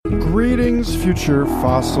Greetings, future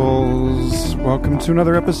fossils. Welcome to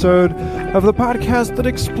another episode of the podcast that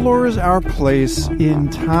explores our place in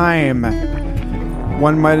time.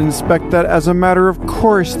 One might inspect that as a matter of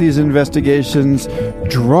course, these investigations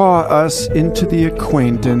draw us into the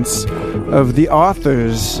acquaintance of the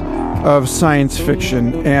authors of science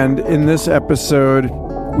fiction. And in this episode,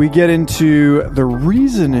 we get into the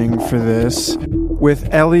reasoning for this with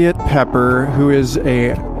Elliot Pepper, who is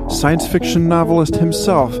a science fiction novelist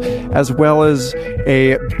himself, as well as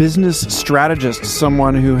a business strategist,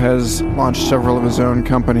 someone who has launched several of his own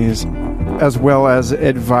companies, as well as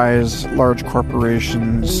advise large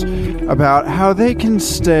corporations about how they can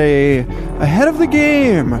stay ahead of the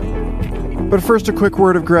game. But first, a quick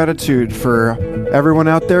word of gratitude for everyone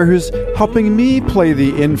out there who's helping me play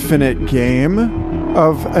the infinite game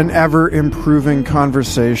of an ever-improving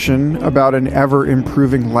conversation about an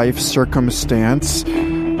ever-improving life circumstance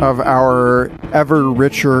of our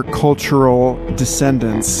ever-richer cultural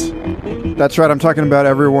descendants. That's right, I'm talking about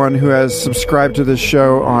everyone who has subscribed to this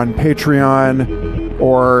show on Patreon,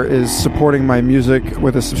 or is supporting my music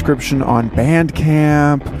with a subscription on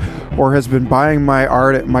Bandcamp, or has been buying my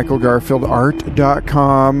art at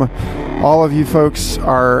michaelgarfieldart.com. All of you folks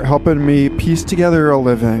are helping me piece together a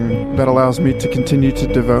living that allows me to continue to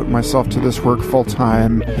devote myself to this work full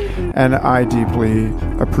time, and I deeply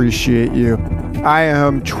appreciate you. I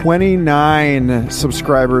am 29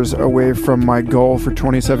 subscribers away from my goal for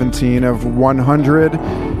 2017 of 100.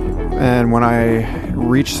 And when I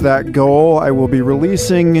reach that goal, I will be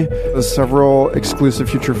releasing several exclusive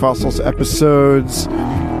Future Fossils episodes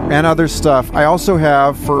and other stuff. I also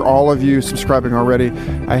have, for all of you subscribing already,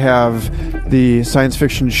 I have the science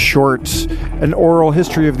fiction short, An Oral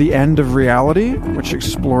History of the End of Reality, which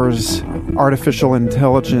explores artificial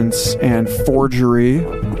intelligence and forgery.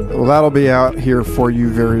 Well, that'll be out here for you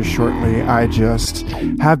very shortly. I just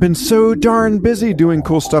have been so darn busy doing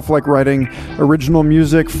cool stuff like writing original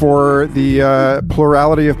music for the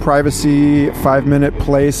Plurality of Privacy 5-minute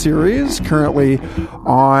play series, currently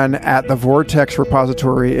on at the Vortex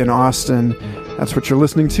repository in Austin. That's what you're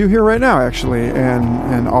listening to here right now, actually,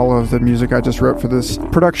 and all of the music I just wrote for this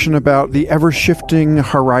production about the ever-shifting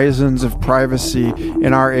horizons of privacy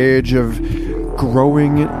in our age of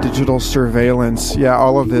growing digital surveillance. Yeah,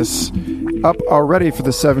 all of this up already for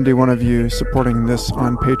the 71 of you supporting this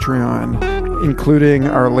on Patreon, including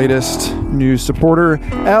our latest new supporter,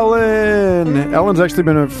 Ellen. Ellen's actually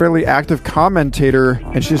been a fairly active commentator,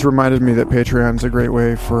 and she's reminded me that Patreon's a great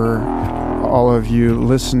way for all of you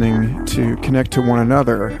listening to connect to one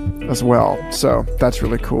another as well. So that's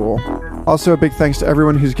really cool. Also, a big thanks to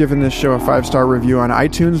everyone who's given this show a 5-star review on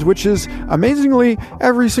iTunes, which is amazingly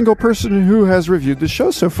every single person who has reviewed the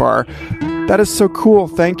show so far. That is so cool.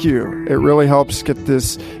 Thank you. It really helps get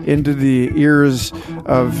this into the ears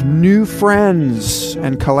of new friends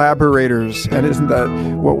and collaborators. And isn't that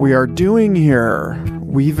what we are doing here?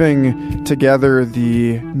 Weaving together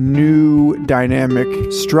the new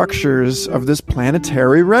dynamic structures of this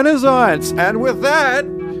planetary renaissance. And with that,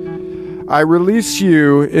 I release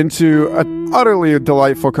you into an utterly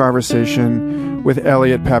delightful conversation with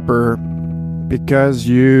Elliot Pepper, because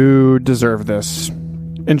you deserve this.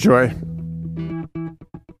 Enjoy.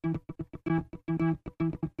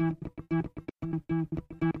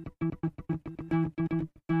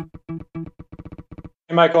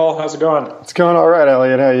 Hey, Michael, how's it going? It's going all right,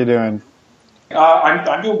 Elliot. How you doing?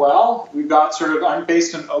 I'm doing well. We've got I'm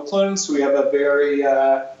based in Oakland, so we have a very,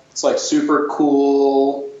 it's like super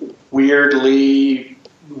cool, weirdly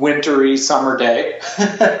wintry summer day.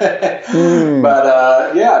 But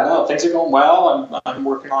yeah, no, things are going well. I'm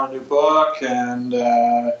working on a new book, and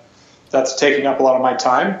that's taking up a lot of my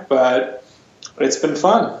time, but it's been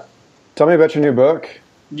fun. Tell me about your new book.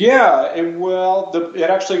 Yeah, it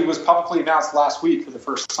actually was publicly announced last week for the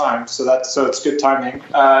first time, so it's good timing.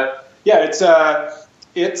 Yeah,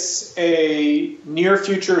 it's a near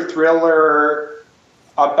future thriller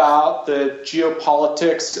about the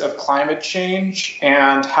geopolitics of climate change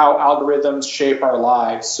and how algorithms shape our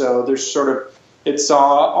lives. So there's it's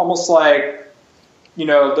almost like,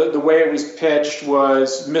 the way it was pitched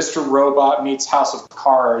was Mr. Robot meets House of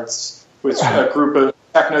Cards, with a group of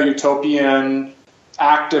techno-utopian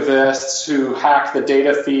activists who hack the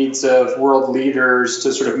data feeds of world leaders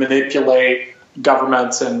to sort of manipulate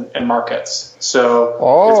governments and markets. So It's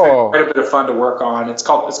been quite a bit of fun to work on. It's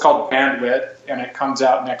called Bandwidth, and it comes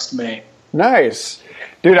out next May. Nice.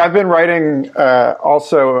 Dude, I've been writing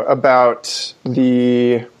also about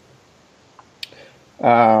the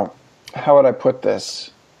how would I put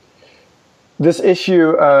this? This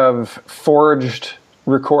issue of forged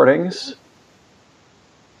recordings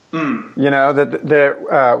You know, the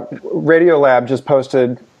Radiolab just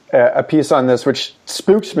posted a piece on this, which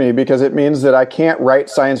spooks me because it means that I can't write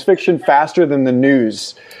science fiction faster than the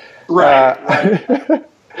news. Right.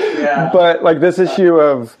 Yeah. But like this issue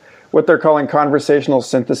of what they're calling conversational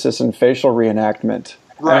synthesis and facial reenactment.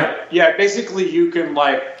 Right. Yeah. Basically, you can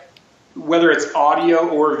whether it's audio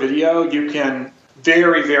or video, you can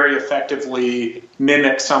very, very effectively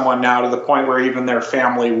mimic someone now to the point where even their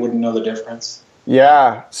family wouldn't know the difference.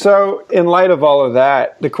 Yeah. So in light of all of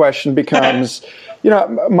that, the question becomes, you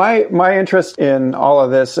know, my interest in all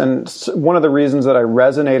of this, and one of the reasons that I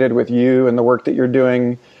resonated with you and the work that you're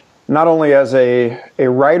doing, not only as a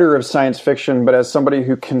writer of science fiction, but as somebody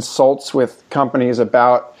who consults with companies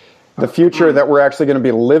about the future that we're actually going to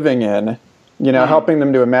be living in, you know, helping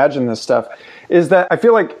them to imagine this stuff, is that I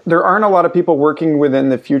feel like there aren't a lot of people working within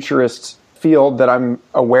the futurist field that I'm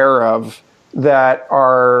aware of that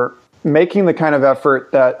are making the kind of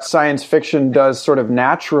effort that science fiction does sort of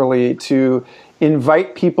naturally to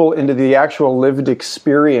invite people into the actual lived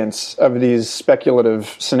experience of these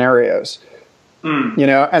speculative scenarios. You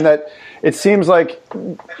know, and that it seems like,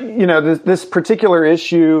 you know, this particular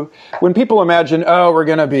issue, when people imagine, oh, we're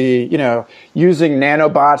going to be, you know, using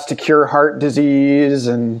nanobots to cure heart disease,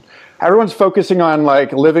 and everyone's focusing on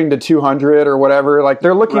like living to 200 or whatever, like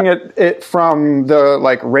they're looking at it from the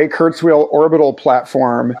like Ray Kurzweil orbital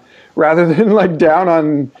platform rather than like down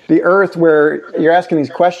on the earth where you're asking these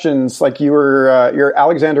questions, like your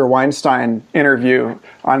Alexander Weinstein interview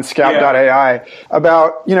on Scout.ai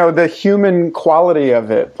about, you know, the human quality of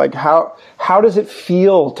it. Like how does it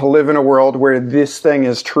feel to live in a world where this thing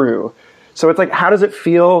is true? So it's like, how does it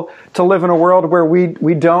feel to live in a world where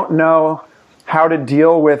we don't know how to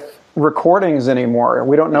deal with recordings anymore?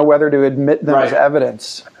 We don't know whether to admit them as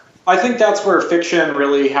evidence. I think that's where fiction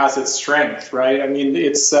really has its strength, right? I mean,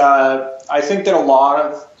 it's. I think that a lot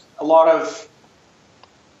of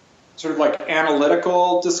sort of like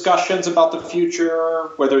analytical discussions about the future,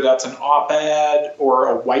 whether that's an op-ed or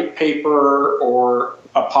a white paper or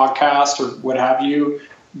a podcast or what have you,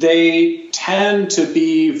 they tend to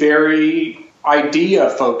be very idea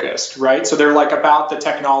focused, right? So they're like about the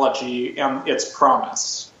technology and its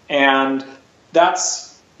promise, and that's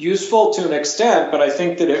useful to an extent, but I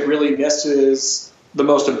think that it really misses the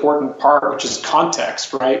most important part, which is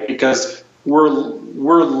context, right? Because we're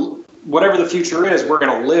whatever the future is, we're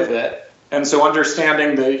going to live it. And so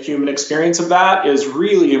understanding the human experience of that is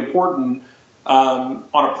really important on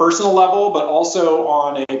a personal level, but also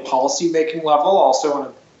on a policy-making level, also on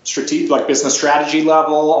a strategic, like business strategy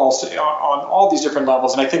level, also on all these different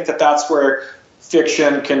levels. And I think that that's where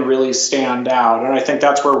fiction can really stand out. And I think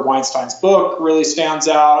that's where Weinstein's book really stands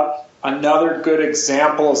out. Another good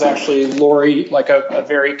example is actually Laurie, like a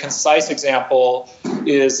very concise example,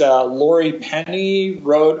 is Laurie Penny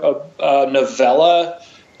wrote a novella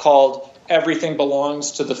called Everything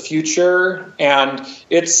Belongs to the Future. And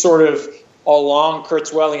it's sort of along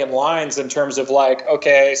Kurzweilian lines in terms of like,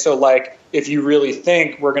 okay, so like if you really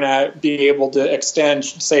think we're going to be able to extend,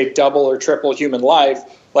 say, double or triple human life,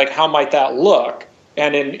 like how might that look?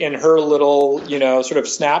 And in her little, you know, sort of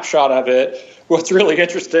snapshot of it, what's really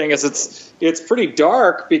interesting is it's pretty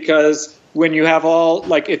dark because when you have all,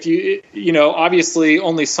 like if you know, obviously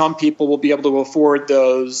only some people will be able to afford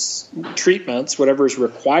those treatments, whatever is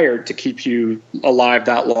required to keep you alive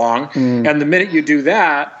that long. And the minute you do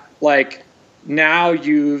that, like now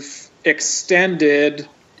you've extended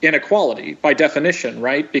inequality by definition,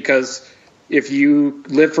 right? Because if you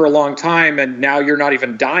live for a long time and now you're not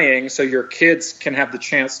even dying, so your kids can have the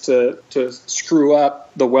chance to screw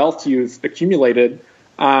up the wealth you've accumulated,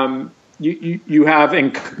 you have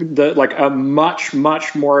like a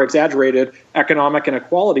much more exaggerated economic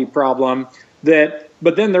inequality problem. But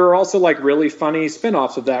then there are also like really funny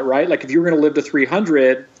spin-offs of that, right? Like if you're going to live to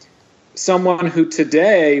 300, someone who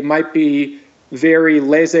today might be very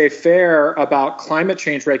laissez-faire about climate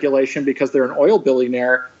change regulation because they're an oil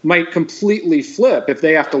billionaire might completely flip if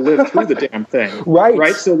they have to live through the damn thing.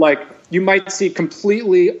 Right. So like you might see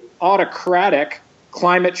completely autocratic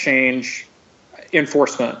climate change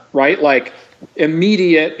enforcement, right? Like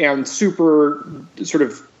immediate and super sort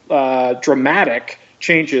of dramatic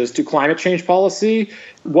changes to climate change policy,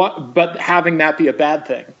 but having that be a bad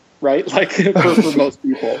thing. Right, like for most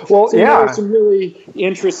people. Well, so, there are some really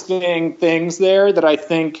interesting things there that I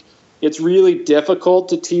think it's really difficult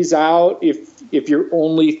to tease out if you're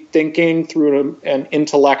only thinking through an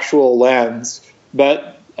intellectual lens.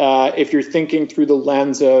 But if you're thinking through the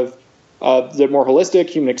lens of the more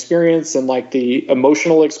holistic human experience and like the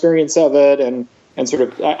emotional experience of it, and sort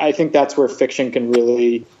of, I think that's where fiction can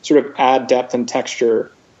really sort of add depth and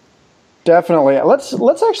texture. Definitely.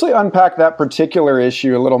 Let's actually unpack that particular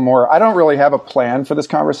issue a little more. I don't really have a plan for this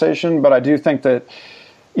conversation, but I do think that,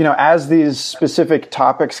 as these specific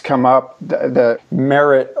topics come up that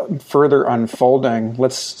merit further unfolding,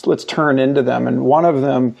 let's turn into them. And one of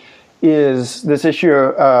them is this issue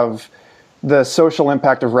of the social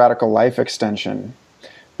impact of radical life extension.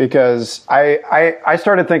 Because I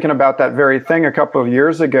started thinking about that very thing a couple of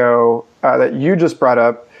years ago that you just brought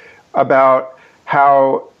up, about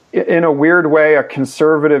how, in a weird way, a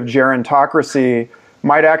conservative gerontocracy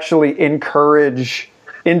might actually encourage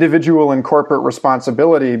individual and corporate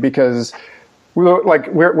responsibility, because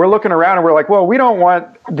we're looking around and we're like, well, we don't want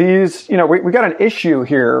these, we got an issue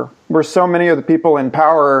here where so many of the people in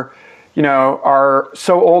power, are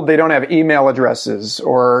so old they don't have email addresses,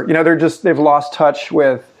 or, they've lost touch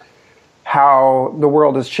with how the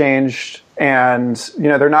world has changed, and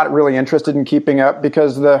they're not really interested in keeping up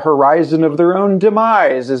because the horizon of their own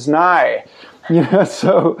demise is nigh.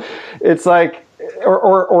 So it's like,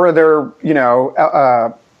 or they're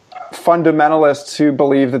fundamentalists who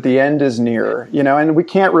believe that the end is near. And we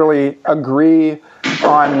can't really agree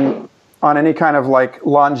on any kind of like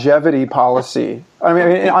longevity policy. I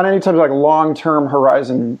mean, on any type of like long-term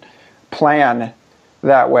horizon plan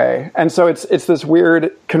that way. And so it's this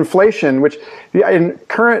weird conflation, which in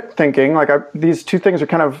current thinking, these two things are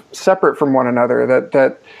kind of separate from one another,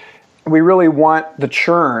 that we really want the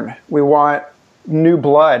churn. We want new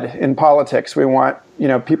blood in politics. We want,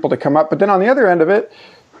 people to come up. But then on the other end of it,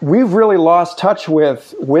 we've really lost touch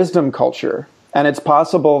with wisdom culture. And it's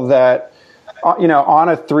possible that, on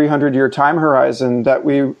a 300-year time horizon, that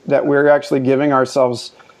we're actually giving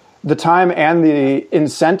ourselves the time and the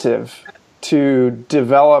incentive to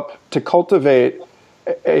cultivate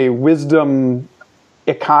a wisdom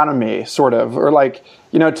economy, sort of, or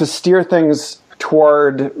to steer things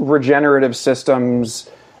toward regenerative systems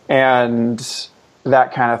and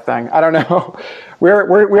that kind of thing. I don't know. We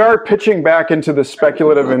are pitching back into the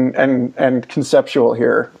speculative and conceptual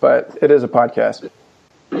here, but it is a podcast.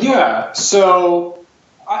 Yeah. So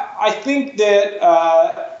I think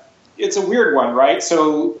that it's a weird one, right?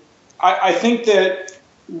 So I think that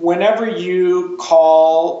whenever you're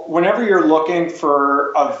looking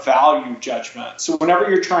for a value judgment, so whenever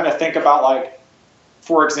you're trying to think about,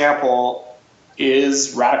 for example,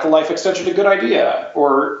 is radical life extension a good idea?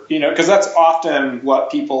 Or, because that's often what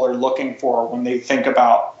people are looking for when they think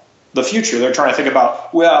about the future. They're trying to think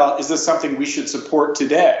about, well, is this something we should support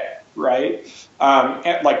today, right?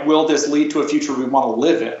 And will this lead to a future we want to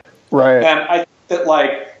live in? Right. And I think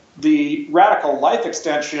that the radical life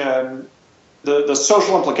extension, the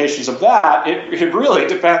social implications of that, it really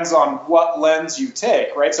depends on what lens you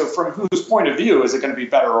take, right? So from whose point of view is it going to be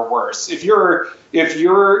better or worse?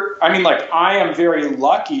 I am very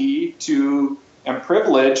lucky and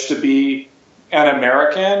privileged to be an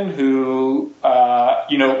American who,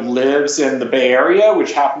 lives in the Bay Area,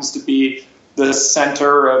 which happens to be the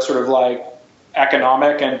center of sort of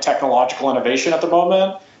economic and technological innovation at the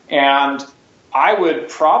moment. And I would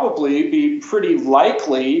probably be pretty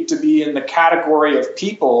likely to be in the category of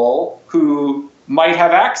people who might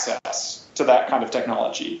have access to that kind of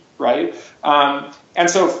technology, right? And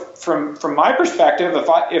so from my perspective,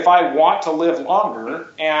 if I want to live longer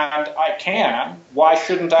and I can, why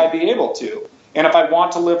shouldn't I be able to? And if I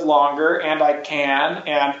want to live longer and I can,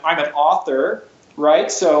 and I'm an author, right?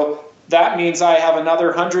 So that means I have another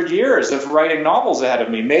 100 years of writing novels ahead of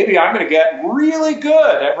me. Maybe I'm going to get really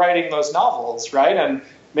good at writing those novels, right? And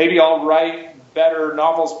maybe I'll write better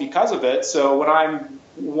novels because of it. So when I'm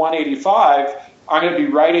 185, I'm going to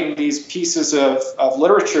be writing these pieces of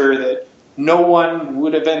literature that no one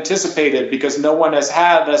would have anticipated because no one has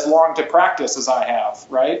had as long to practice as I have,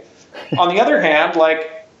 right? On the other hand,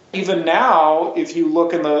 even now, if you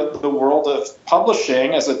look in the world of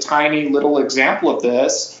publishing as a tiny little example of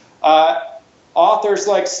this, authors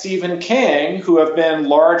like Stephen King, who have been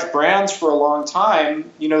large brands for a long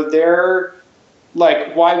time, they're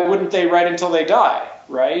why wouldn't they write until they die,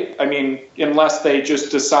 right? I mean, unless they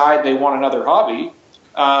just decide they want another hobby.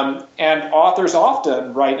 And authors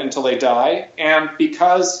often write until they die. And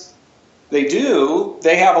because they do,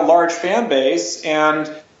 they have a large fan base,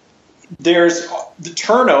 and there's the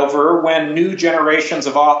turnover when new generations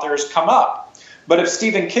of authors come up. But if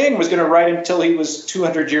Stephen King was going to write until he was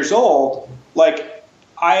 200 years old,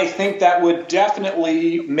 I think that would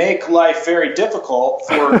definitely make life very difficult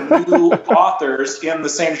for new authors in the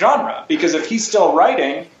same genre. Because if he's still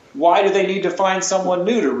writing, why do they need to find someone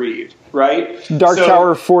new to read, right? Dark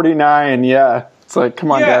Tower 49, yeah. It's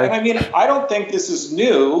come on, guys. Yeah, I mean, I don't think this is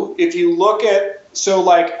new. If you look at,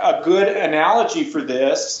 a good analogy for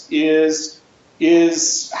this is,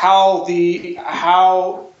 is how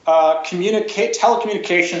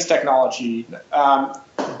telecommunications technology,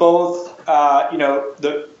 both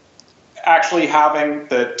the actually having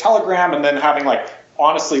the telegram and then having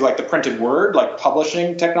honestly the printed word,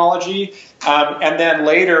 publishing technology, and then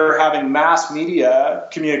later having mass media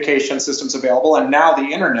communication systems available, and now the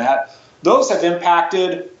internet. Those have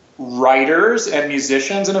impacted writers and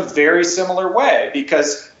musicians in a very similar way,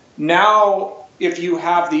 because now if you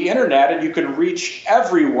have the internet and you can reach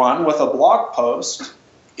everyone with a blog post,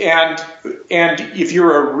 and if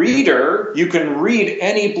you're a reader, you can read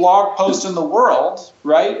any blog post in the world,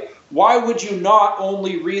 right? Why would you not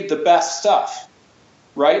only read the best stuff,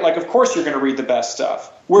 right? Of course you're going to read the best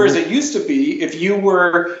stuff. Whereas it used to be, if you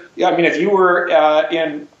were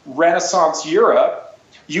in Renaissance Europe,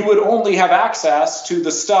 you would only have access to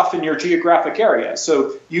the stuff in your geographic area.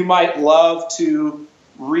 So you might love to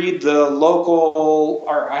read the local,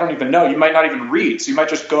 or I don't even know, you might not even read. So you might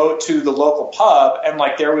just go to the local pub, and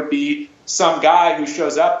there would be some guy who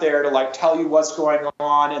shows up there to tell you what's going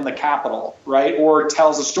on in the capital, right? Or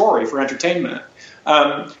tells a story for entertainment.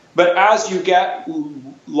 But as you get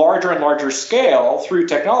larger and larger scale through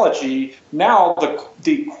technology, now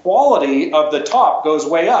the quality of the top goes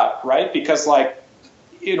way up, right? Because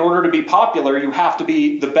in order to be popular, you have to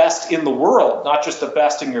be the best in the world, not just the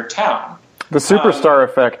best in your town. The superstar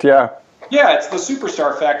effect, yeah. Yeah, it's the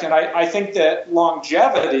superstar effect, and I think that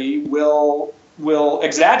longevity will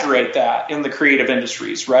exaggerate that in the creative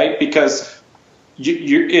industries, right? Because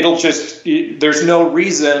there's no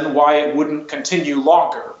reason why it wouldn't continue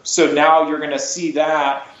longer. So now you're going to see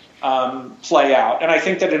that play out. And I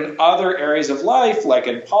think that in other areas of life, like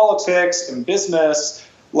in politics and business,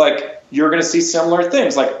 you're going to see similar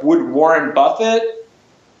things. Would Warren Buffett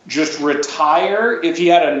just retire if he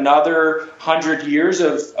had another 100 years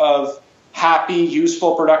of happy,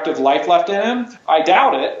 useful, productive life left in him? I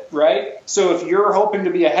doubt it, right? So if you're hoping to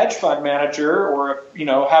be a hedge fund manager or,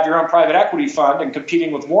 have your own private equity fund and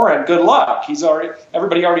competing with Warren, good luck.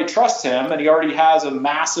 Everybody already trusts him, and he already has a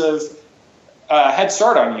massive head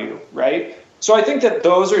start on you, right? So I think that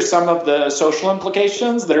those are some of the social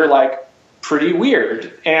implications that are pretty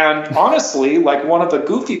weird. And honestly, one of the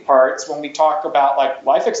goofy parts when we talk about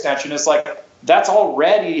life extension is that's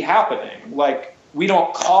already happening. We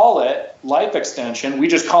don't call it life extension, we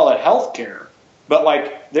just call it healthcare.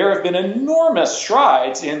 But there have been enormous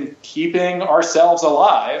strides in keeping ourselves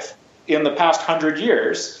alive in the past 100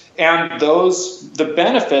 years. And the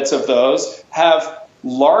benefits of those have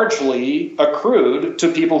largely accrued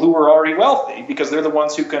to people who were already wealthy, because they're the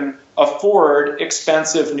ones who can afford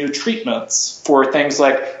expensive new treatments for things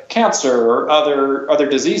like cancer or other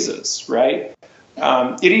diseases, right?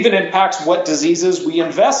 It even impacts what diseases we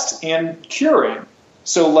invest in curing.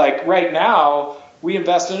 So right now, we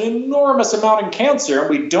invest an enormous amount in cancer, and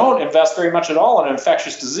we don't invest very much at all in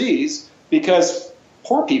infectious disease because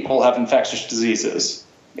poor people have infectious diseases.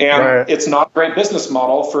 And It's not a great business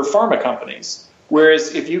model for pharma companies.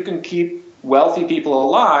 Whereas if you can keep wealthy people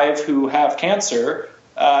alive who have cancer,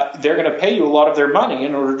 they're going to pay you a lot of their money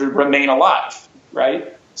in order to remain alive,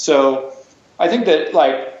 right? So I think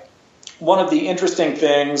that one of the interesting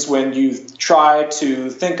things when you try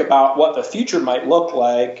to think about what the future might look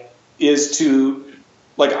like is to,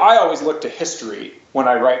 I always look to history when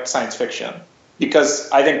I write science fiction,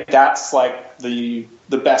 because I think that's the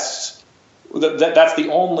best, that's the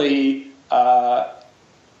only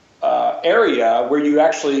area where you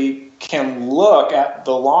actually can look at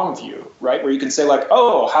the long view, right? Where you can say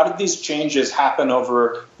how did these changes happen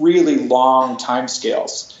over really long time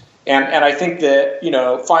scales? And I think that,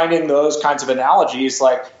 finding those kinds of analogies,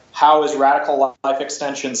 how is radical life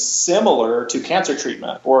extension similar to cancer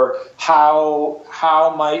treatment? Or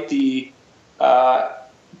how might the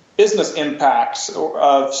business impacts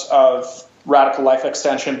of radical life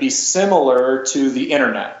extension be similar to the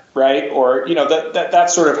internet, right? Or,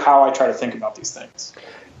 that's sort of how I try to think about these things.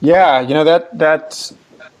 Yeah, that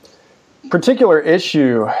particular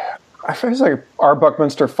issue, I feel like R.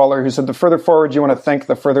 Buckminster Fuller, who said, the further forward you want to think,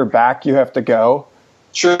 the further back you have to go.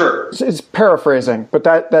 Sure. It's paraphrasing, but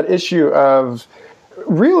that issue of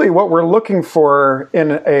really what we're looking for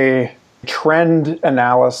in a trend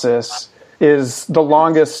analysis is the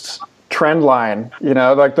longest trend line,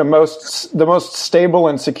 the most stable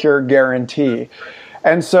and secure guarantee.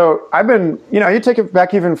 And so I've been, you take it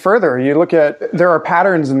back even further. You look at, there are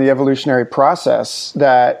patterns in the evolutionary process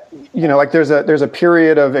that, there's a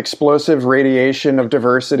period of explosive radiation of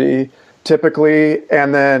diversity typically,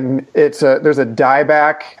 and then there's a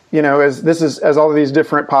dieback, as all of these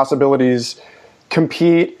different possibilities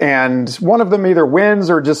compete, and one of them either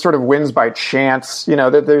wins or just sort of wins by chance.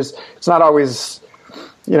 It's not always,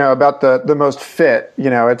 about the most fit.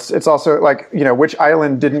 It's also like, which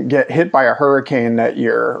island didn't get hit by a hurricane that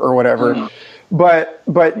year or whatever. Mm-hmm.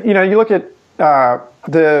 But you look at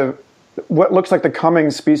what looks like the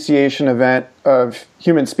coming speciation event of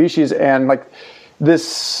human species, and like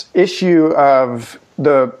this issue of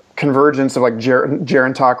the convergence of like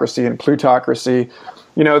gerontocracy and plutocracy,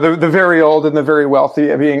 the very old and the very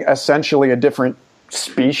wealthy being essentially a different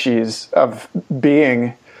species of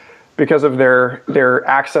being because of their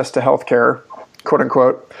access to healthcare, quote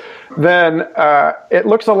unquote, then it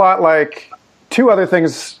looks a lot like two other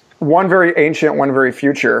things, one very ancient, one very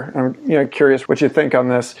future. I'm curious what you think on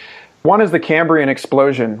this. One is the Cambrian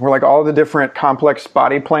explosion, where like all the different complex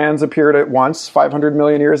body plans appeared at once 500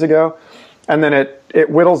 million years ago. And then it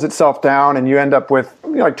whittles itself down, and you end up with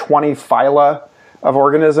like 20 phyla of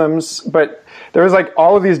organisms. But there was like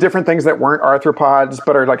all of these different things that weren't arthropods,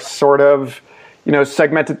 but are like sort of,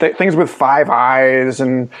 segmented things with 5 eyes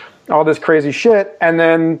and all this crazy shit. And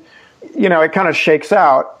then, it kind of shakes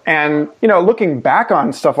out. And, looking back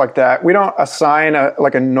on stuff like that, we don't assign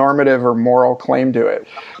a normative or moral claim to it.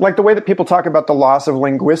 Like the way that people talk about the loss of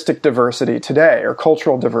linguistic diversity today or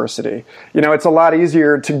cultural diversity. It's a lot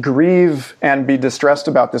easier to grieve and be distressed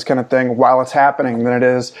about this kind of thing while it's happening than it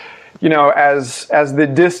is, as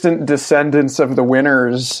the distant descendants of the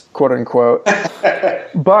winners, quote unquote.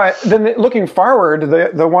 But then looking forward,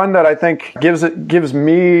 the one that I think gives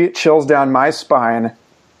me chills down my spine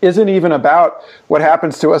isn't even about what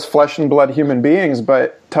happens to us flesh and blood human beings,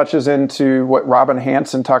 but touches into what Robin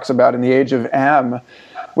Hanson talks about in The Age of M,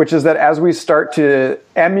 which is that as we start to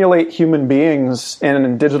emulate human beings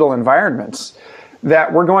in digital environments,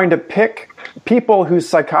 that we're going to pick people whose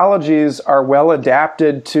psychologies are well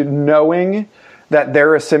adapted to knowing that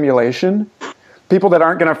they're a simulation, people that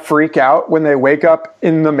aren't going to freak out when they wake up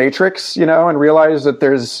in the Matrix, and realize that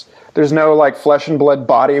there's no like flesh and blood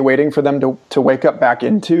body waiting for them to wake up back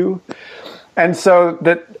into. And so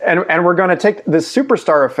and we're going to take this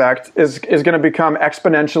superstar effect is going to become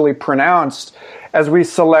exponentially pronounced as we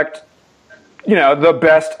select, the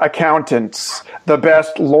best accountants, the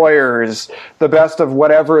best lawyers, the best of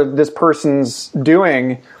whatever this person's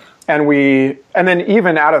doing. And then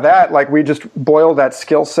even out of that, like we just boil that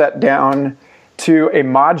skill set down to a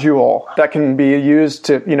module that can be used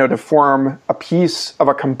to form a piece of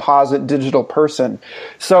a composite digital person.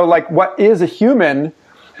 So like what is a human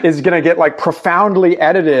is going to get like profoundly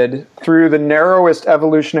edited through the narrowest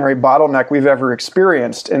evolutionary bottleneck we've ever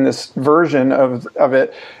experienced in this version of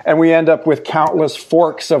it. And we end up with countless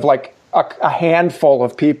forks of like a handful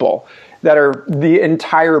of people that are the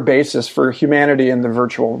entire basis for humanity in the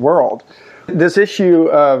virtual world. This issue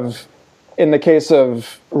of, in the case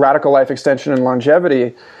of radical life extension and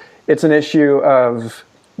longevity, it's an issue of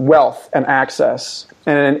wealth and access.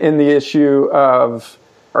 And in the issue of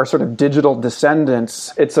our sort of digital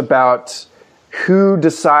descendants, it's about who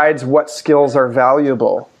decides what skills are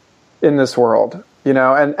valuable in this world,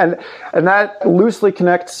 and that loosely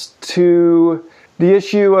connects to the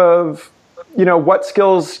issue of, what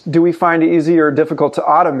skills do we find easy or difficult to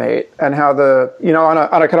automate, and how on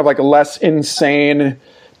a kind of like a less insane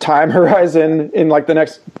time horizon in like the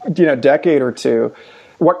next, decade or two,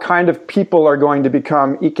 what kind of people are going to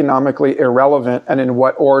become economically irrelevant and in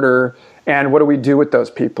what order, and what do we do with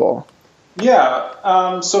those people?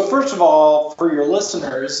 Yeah. So first of all, for your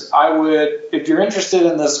listeners, I would, if you're interested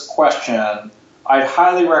in this question, I'd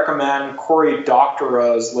highly recommend Cory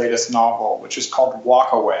Doctorow's latest novel, which is called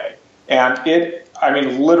Walk Away. And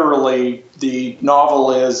literally the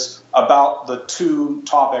novel is about the two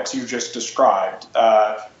topics you just described,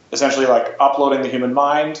 essentially like uploading the human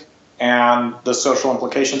mind and the social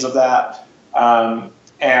implications of that, and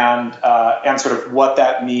sort of what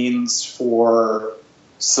that means for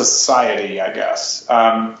society, I guess.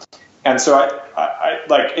 And so I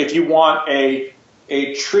like, if you want a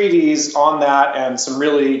treatise on that and some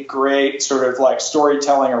really great sort of like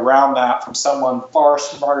storytelling around that from someone far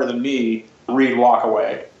smarter than me, read Walk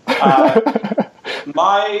Away.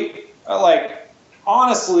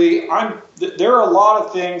 Honestly, there are a lot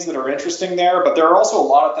of things that are interesting there, but there are also a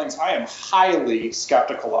lot of things I am highly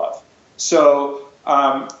skeptical of. So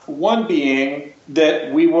one being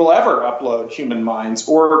that we will ever upload human minds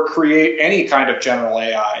or create any kind of general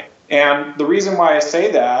AI. And the reason why I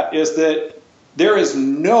say that is that there is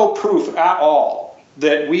no proof at all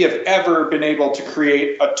that we have ever been able to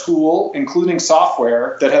create a tool, including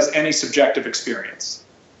software, that has any subjective experience.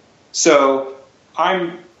 So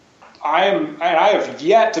I'm I have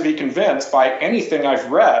yet to be convinced by anything I've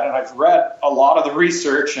read, and I've read a lot of the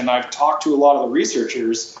research, and I've talked to a lot of the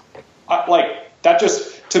researchers. That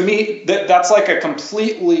just, to me, that's like a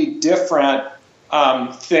completely different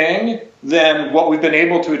thing than what we've been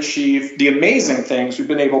able to achieve, the amazing things we've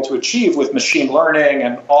been able to achieve with machine learning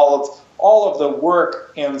and all of the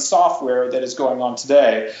work in software that is going on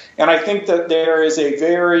today. And I think that there is a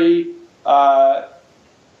very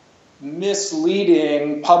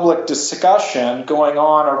misleading public discussion going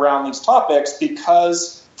on around these topics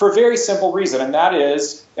because for a very simple reason, and that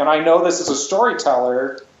is, and I know this as a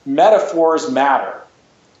storyteller, metaphors matter,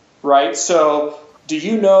 right? So do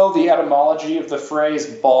you know the etymology of the phrase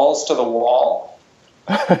balls to the wall?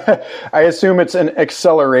 I assume it's an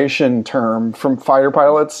acceleration term from fighter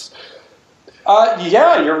pilots.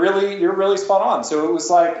 Yeah, you're really spot on. So it was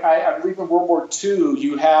like, I believe in World War II,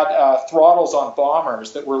 you had throttles on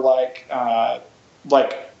bombers that were like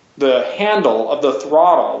the handle of the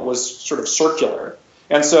throttle was sort of circular.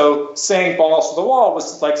 And so saying balls to the wall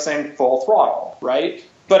was like saying full throttle, right?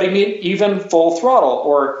 But I mean, even full throttle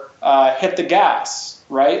or hit the gas,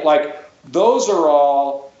 right? Like those are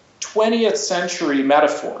all 20th century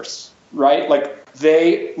metaphors, right? Like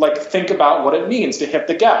they think about what it means to hit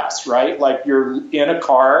the gas, right? Like you're in a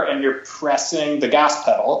car and you're pressing the gas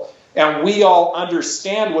pedal, and we all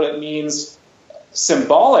understand what it means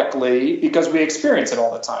symbolically because we experience it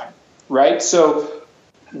all the time, right? So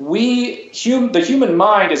the human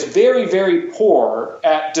mind is very, very poor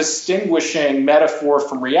at distinguishing metaphor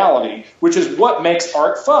from reality, which is what makes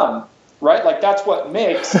art fun, right? Like that's what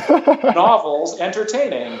makes novels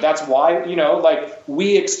entertaining. That's why,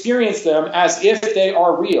 we experience them as if they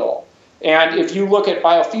are real. And if you look at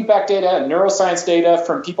biofeedback data and neuroscience data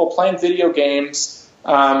from people playing video games,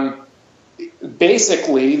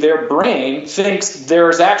 basically their brain thinks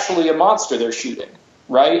there's actually a monster they're shooting,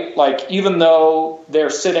 right? Like even though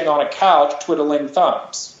they're sitting on a couch twiddling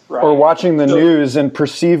thumbs, right? Or watching the news and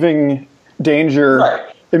perceiving danger, right.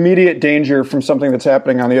 Immediate danger from something that's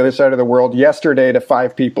happening on the other side of the world yesterday to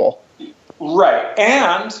 5 people. Right.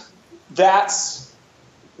 And that's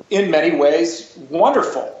in many ways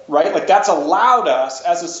wonderful, right? Like that's allowed us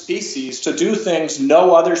as a species to do things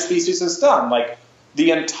no other species has done. Like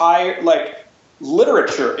the entire,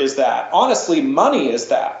 literature is that. Honestly, money is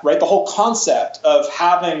that, right? The whole concept of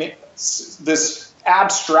having this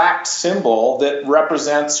abstract symbol that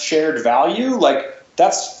represents shared value,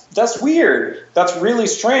 that's weird. That's really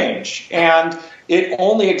strange. And it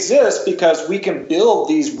only exists because we can build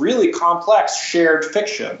these really complex shared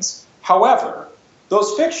fictions. However,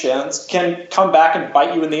 those fictions can come back and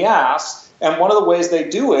bite you in the ass. And one of the ways they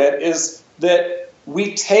do it is that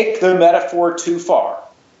we take the metaphor too far.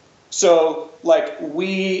 So,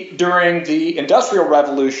 during the Industrial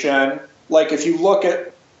Revolution, if you look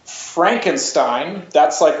at Frankenstein,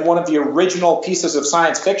 that's one of the original pieces of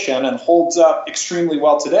science fiction and holds up extremely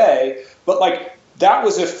well today. But that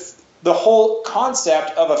was the whole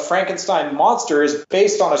concept of a Frankenstein monster is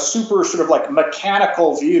based on a super sort of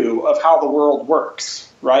mechanical view of how the world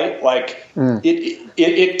works, right?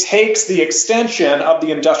 It takes the extension of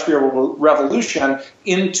the Industrial Revolution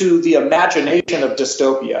into the imagination of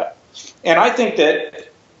dystopia. And I think that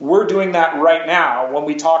we're doing that right now when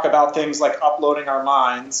we talk about things like uploading our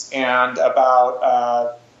minds and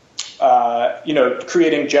about,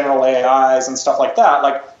 creating general AIs and stuff like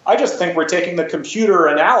that. I just think we're taking the computer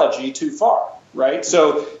analogy too far, right?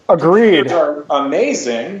 So agreed. Computers are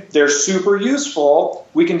amazing. They're super useful.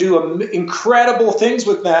 We can do incredible things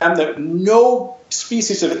with them that no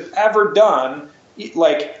species have ever done.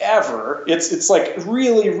 Ever. It's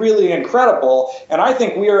really, really incredible. And I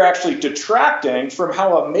think we are actually detracting from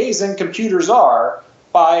how amazing computers are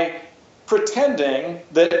by pretending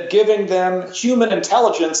that giving them human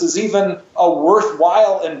intelligence is even a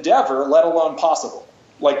worthwhile endeavor, let alone possible.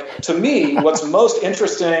 To me, what's most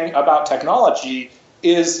interesting about technology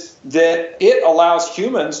is that it allows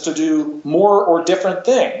humans to do more or different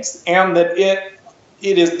things, and that it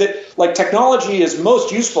is that technology is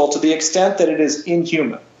most useful to the extent that it is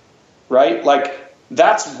inhuman, right?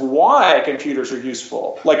 That's why computers are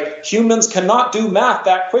useful. Humans cannot do math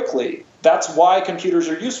that quickly. That's why computers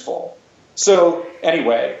are useful. So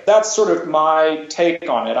anyway, that's sort of my take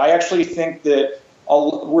on it. I actually think that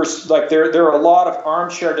there are a lot of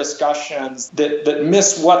armchair discussions that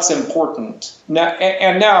miss what's important.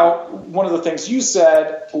 Now, one of the things you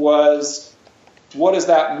said was, what does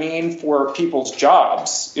that mean for people's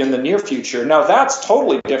jobs in the near future? Now, that's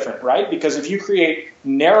totally different, right? Because if you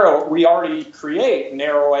we already create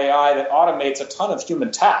narrow AI that automates a ton of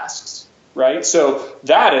human tasks, right? So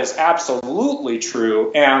that is absolutely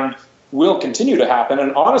true. And will continue to happen.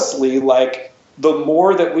 And honestly, like, the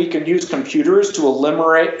more that we can use computers to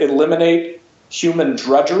eliminate human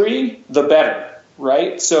drudgery, the better,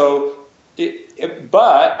 right? So,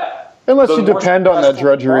 but unless you depend on that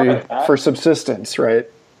drudgery for subsistence, right?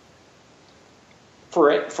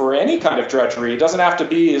 For any kind of drudgery, it doesn't have to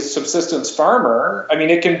be a subsistence farmer. I mean,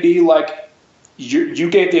 it can be like you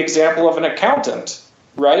gave the example of an accountant,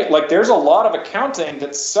 right? Like, there's a lot of accounting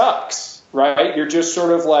that sucks, right? You're just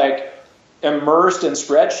sort of like immersed in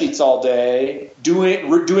spreadsheets all day,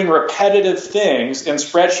 doing repetitive things in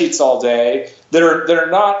spreadsheets all day that are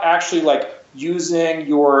not actually like using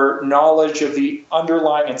your knowledge of the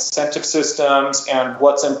underlying incentive systems and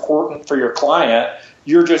what's important for your client.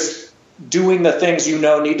 You're just doing the things you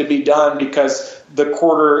know need to be done because the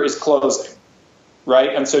quarter is closing,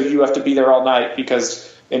 right? And so you have to be there all night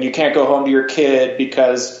and you can't go home to your kid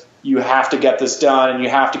because you have to get this done and you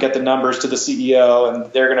have to get the numbers to the CEO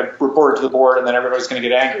and they're going to report it to the board and then everybody's going to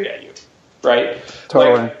get angry at you, right?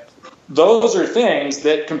 Totally. Like, those are things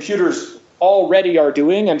that computers already are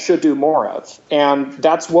doing and should do more of. And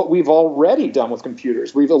that's what we've already done with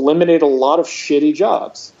computers. We've eliminated a lot of shitty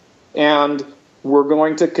jobs. And we're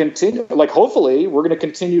going to continue, like, hopefully we're going to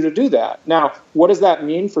continue to do that. Now, what does that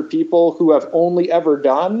mean for people who have only ever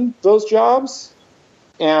done those jobs?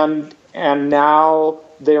 And now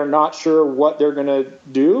they're not sure what they're going to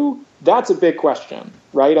do? That's a big question,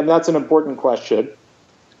 right? And that's an important question.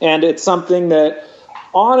 And it's something that,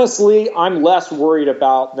 honestly, I'm less worried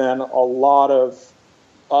about than a lot of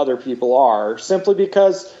other people are, simply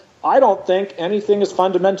because I don't think anything is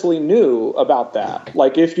fundamentally new about that.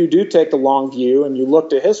 Like, if you do take the long view and you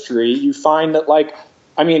look to history, you find that, like,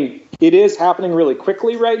 I mean, it is happening really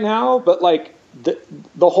quickly right now, but, like,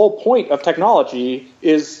 the whole point of technology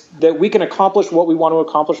is that we can accomplish what we want to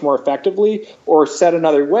accomplish more effectively, or said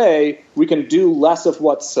another way, we can do less of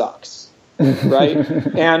what sucks, right?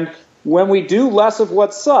 And when we do less of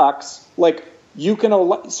what sucks, like, you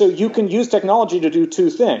can use technology to do two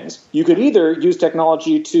things. You could either use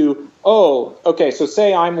technology to, so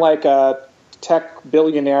say I'm like a tech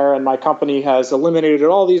billionaire and my company has eliminated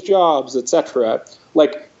all these jobs, etc.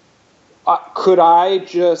 Like, could I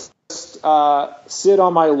just sit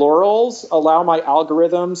on my laurels, allow my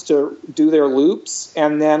algorithms to do their loops,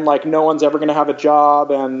 and then, like, no one's ever going to have a job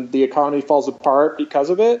and the economy falls apart because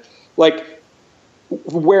of it? Like,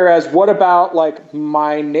 whereas what about, like,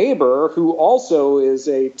 my neighbor who also is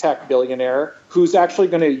a tech billionaire who's actually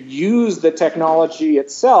going to use the technology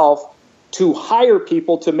itself to hire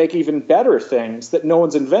people to make even better things that no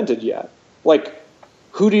one's invented yet? Like,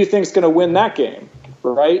 who do you think is going to win that game,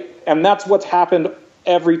 right? And that's what's happened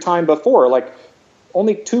every time before. Like,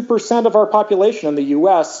 only 2% of our population in the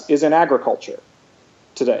U.S. is in agriculture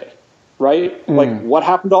today, right? Like, what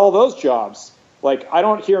happened to all those jobs? Like, I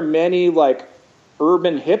don't hear many, like,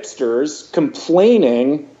 urban hipsters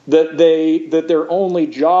complaining that their only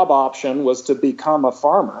job option was to become a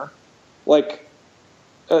farmer. Like,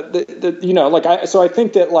 I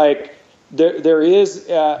think that, like, there is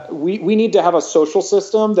we need to have a social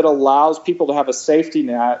system that allows people to have a safety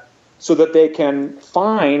net so that they can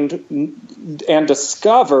find and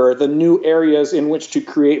discover the new areas in which to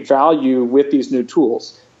create value with these new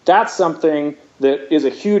tools. That's something that is a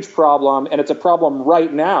huge problem, and it's a problem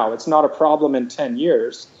right now. It's not a problem in 10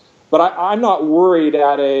 years. But I'm not worried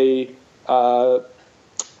at a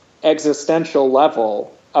existential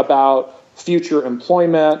level about future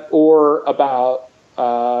employment or about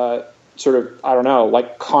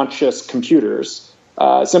conscious computers.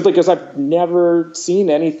 Simply because I've never seen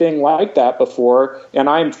anything like that before, and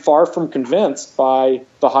I'm far from convinced by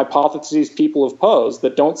the hypotheses people have posed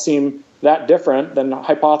that don't seem that different than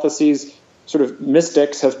hypotheses sort of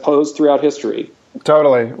mystics have posed throughout history.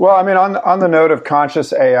 Totally. Well, I mean, on the note of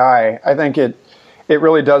conscious AI, I think it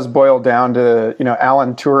really does boil down to,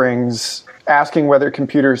 Alan Turing's asking whether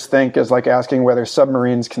computers think is like asking whether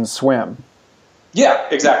submarines can swim. Yeah,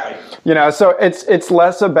 exactly. So it's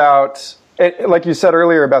less about, like you said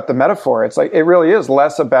earlier about the metaphor, it's like it really is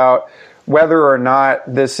less about whether or not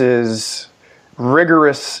this is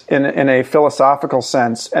rigorous in a philosophical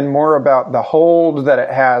sense and more about the hold that it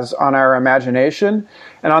has on our imagination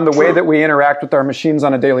and on the way that we interact with our machines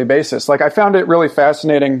on a daily basis. Like, I found it really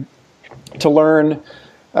fascinating to learn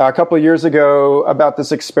a couple of years ago about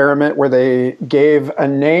this experiment where they gave a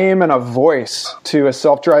name and a voice to a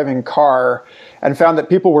self-driving car and found that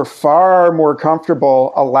people were far more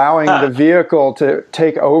comfortable allowing the vehicle to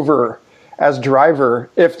take over as driver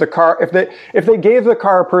if they gave the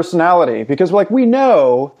car a personality, because, like, we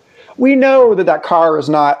know we know that car is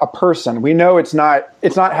not a person. We know it's not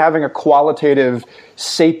having a qualitative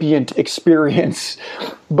sapient experience,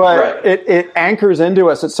 but it anchors into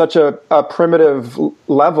us at such a primitive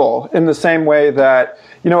level, in the same way that,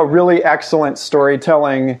 a really excellent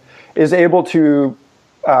storytelling is able to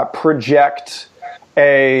project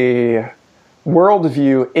a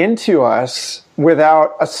worldview into us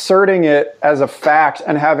without asserting it as a fact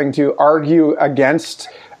and having to argue against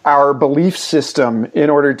our belief system in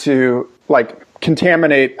order to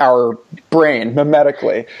contaminate our brain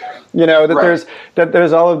mimetically.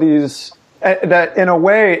 There's all of these, that in a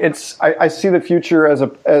way I see the future as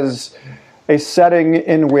a setting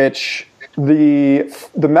in which the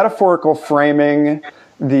metaphorical framing,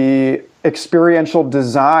 the experiential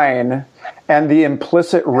design, and the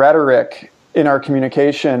implicit rhetoric in our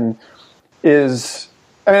communication is,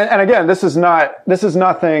 and again, this is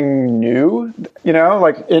nothing new,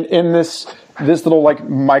 in this little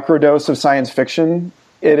microdose of science fiction.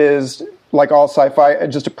 It is, like all sci-fi,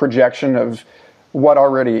 just a projection of what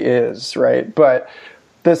already is, right? But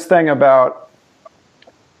this thing about,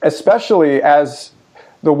 especially as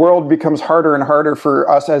the world becomes harder and harder for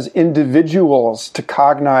us as individuals to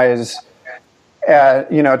cognize,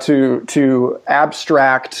 to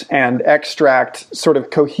abstract and extract sort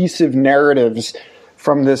of cohesive narratives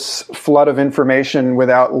from this flood of information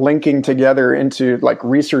without linking together into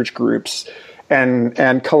research groups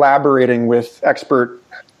and collaborating with expert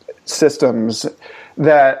systems,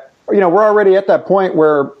 that, we're already at that point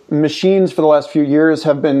where machines for the last few years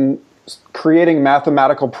have been creating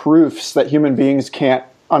mathematical proofs that human beings can't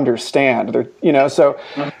understand. So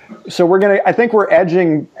I think we're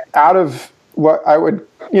edging out of what I would,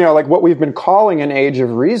 what we've been calling an age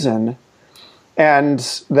of reason, and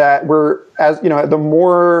that the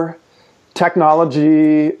more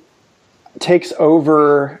technology takes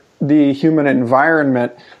over the human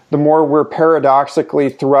environment, the more we're paradoxically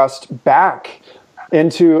thrust back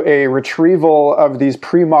into a retrieval of these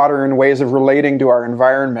pre-modern ways of relating to our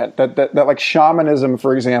environment. That shamanism,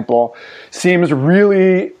 for example, seems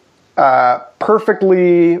really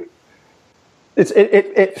perfectly.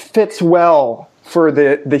 It fits well for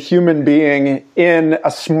the human being in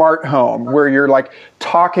a smart home where you're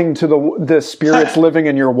talking to the spirits living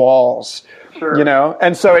in your walls. Sure.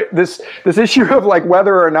 And so this issue of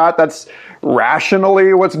whether or not that's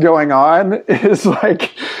rationally what's going on is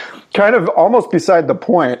kind of almost beside the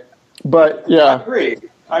point. But yeah, I agree.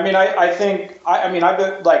 I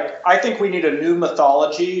think we need a new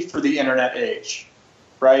mythology for the internet age,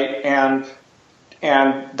 right? And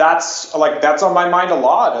that's on my mind a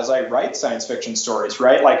lot as I write science fiction stories,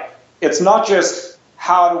 right? It's not just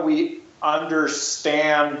how do we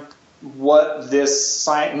understand what this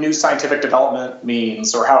new scientific development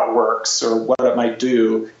means or how it works or what it might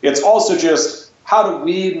do. It's also just how do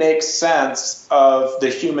we make sense of the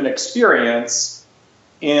human experience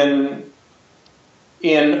in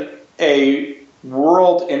a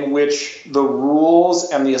world in which the rules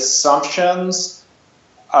and the assumptions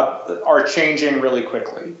are changing really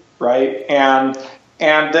quickly, right? And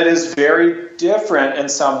that is very different in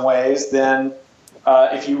some ways than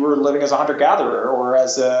if you were living as a hunter-gatherer or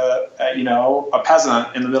as a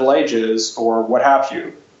peasant in the Middle Ages or what have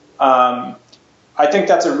you. I think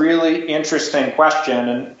that's a really interesting question,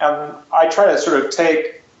 and I try to sort of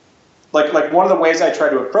take one of the ways I try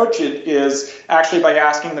to approach it is actually by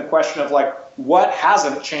asking the question of what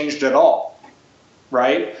hasn't changed at all,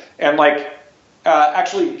 right? And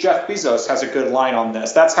actually Jeff Bezos has a good line on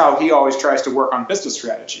this. That's how he always tries to work on business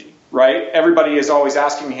strategy, right? Everybody is always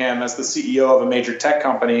asking him as the CEO of a major tech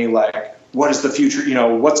company, what is the future?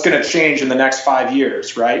 What's going to change in the next 5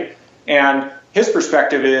 years, right? And his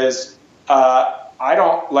perspective is, I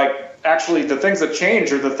don't actually the things that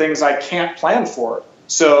change are the things I can't plan for.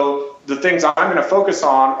 So the things I'm going to focus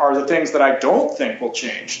on are the things that I don't think will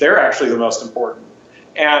change. They're actually the most important.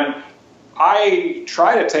 And I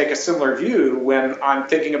try to take a similar view when I'm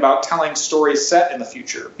thinking about telling stories set in the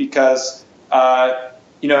future, because there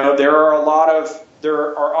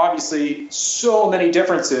are obviously so many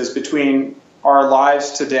differences between our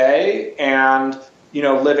lives today and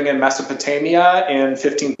living in Mesopotamia in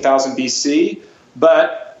 15,000 BC,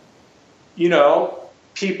 but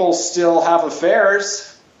people still have affairs.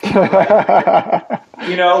 The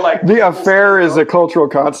affair is a cultural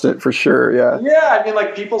constant for sure. Yeah.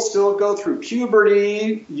 Yeah. People still go through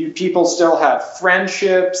puberty. People still have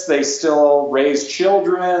friendships. They still raise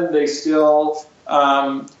children. They still,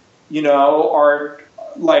 are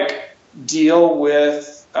deal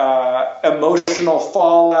with emotional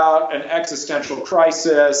fallout and existential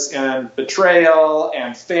crisis and betrayal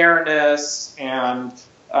and fairness and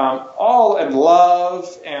all in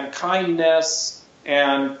love and kindness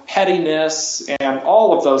and pettiness and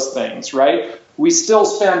all of those things, right? We still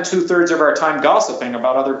spend 2/3 of our time gossiping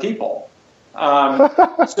about other people.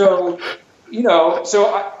 So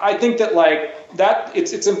I think that like that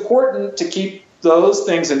it's important to keep those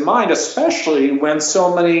things in mind, especially when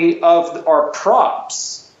so many of our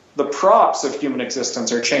props, the props of human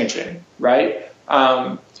existence, are changing, right?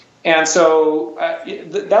 And so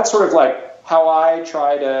that's sort of like how I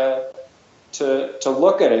try to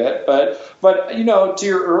look at it. But to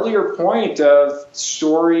your earlier point of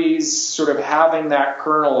stories sort of having that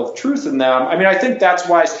kernel of truth in them, I mean, I think that's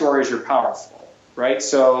why stories are powerful, right?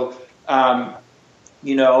 So,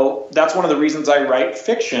 that's one of the reasons I write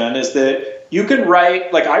fiction, is that you can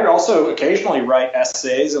write, like I also occasionally write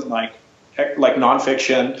essays and like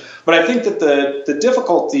nonfiction, but I think that the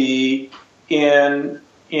difficulty in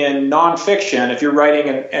nonfiction, if you're writing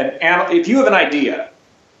if you have an idea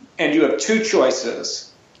and you have two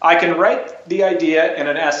choices, I can write the idea in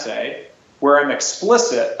an essay where I'm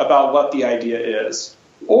explicit about what the idea is,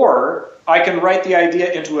 or I can write the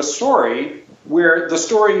idea into a story where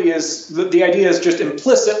the idea is just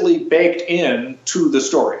implicitly baked in to the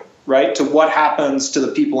story, right? To what happens to the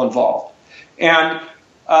people involved. And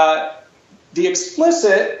the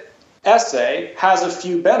explicit essay has a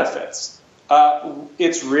few benefits.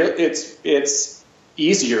 It's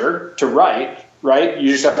easier to write, right?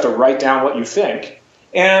 You just have to write down what you think.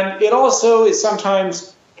 And it also is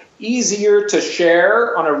sometimes easier to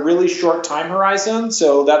share on a really short time horizon.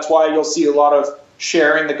 So that's why you'll see a lot of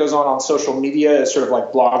sharing that goes on social media is sort of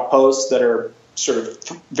like blog posts that are sort of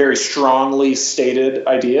very strongly stated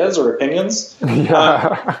ideas or opinions.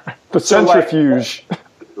 Yeah. The centrifuge.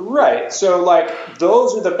 Right. So like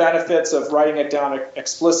those are the benefits of writing it down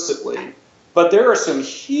explicitly. But there are some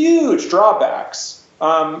huge drawbacks.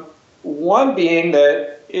 One being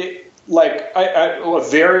that a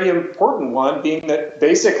very important one being that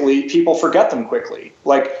basically people forget them quickly.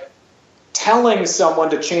 Like telling someone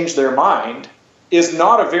to change their mind is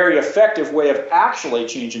not a very effective way of actually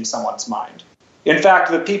changing someone's mind. In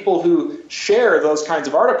fact, the people who share those kinds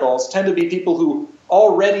of articles tend to be people who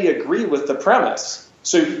already agree with the premise.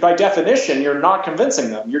 So by definition, you're not convincing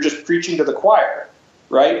them. You're just preaching to the choir,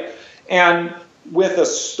 right? And with a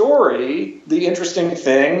story, the interesting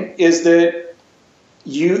thing is that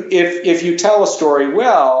if you tell a story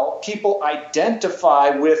well, people identify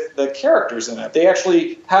with the characters in it. They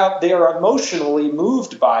are emotionally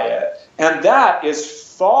moved by it. And that is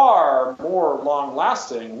far more long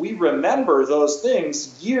lasting. We remember those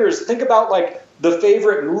things years. Think about like the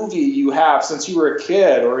favorite movie you have since you were a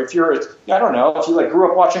kid, or if you're, I don't know, if you like grew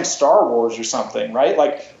up watching Star Wars or something, right?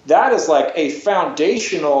 Like that is like a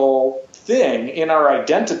foundational thing in our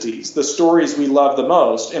identities, the stories we love the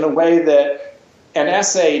most, in a way that an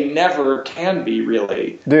essay never can be,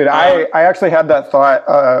 really. Dude, I actually had that thought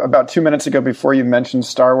about 2 minutes ago before you mentioned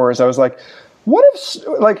Star Wars. I was like, what if,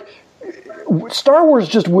 like, Star Wars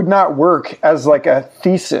just would not work as, like, a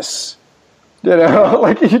thesis? You know?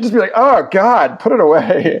 Like, you'd just be like, oh, God, put it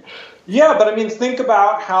away. Yeah, but, I mean, think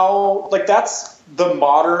about how, like, that's the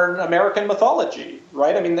modern American mythology,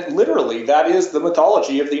 right? I mean, literally, that is the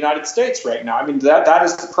mythology of the United States right now. I mean, that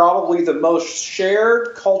is probably the most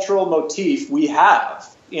shared cultural motif we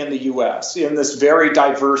have in the U.S., in this very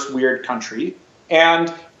diverse, weird country.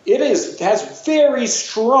 And it has very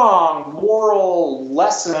strong moral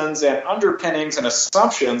lessons and underpinnings and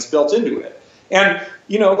assumptions built into it. And,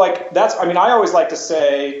 I always like to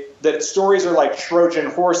say that stories are like Trojan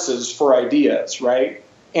horses for ideas, right?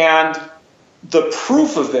 And the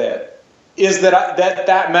proof of it is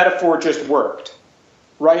that metaphor just worked,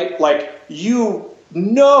 right? Like, you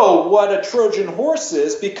know what a Trojan horse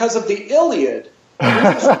is because of the Iliad,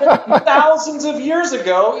 thousands of years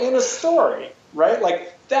ago in a story, right?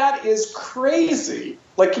 Like, that is crazy.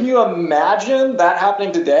 Like, can you imagine that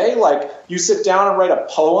happening today? Like, you sit down and write a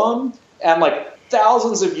poem, and like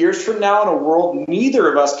thousands of years from now in a world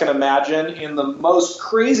neither of us can imagine, in the most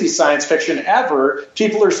crazy science fiction ever,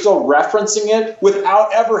 people are still referencing it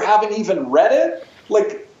without ever having even read it?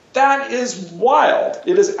 Like, that is wild.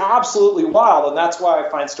 It is absolutely wild, and that's why I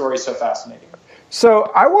find stories so fascinating.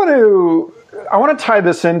 So I want to tie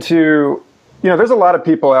this into, there's a lot of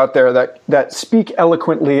people out there that speak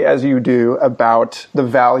eloquently as you do about the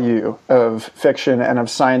value of fiction and of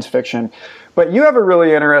science fiction, but you have a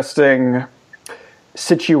really interesting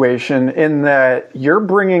situation in that you're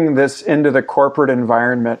bringing this into the corporate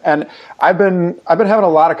environment. And I've been having a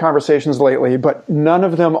lot of conversations lately, but none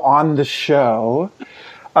of them on the show,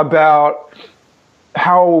 about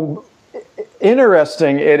how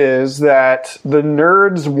interesting it is that the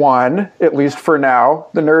nerds won, at least for now.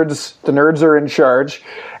 The nerds are in charge,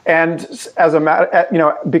 and as a matter,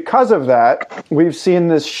 because of that, we've seen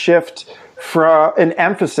this shift from an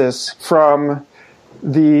emphasis from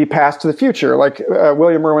the past to the future. Like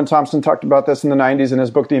William Irwin Thompson talked about this in the 90s in his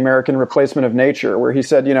book, The American Replacement of Nature, where he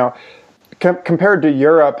said, compared to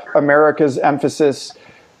Europe, America's emphasis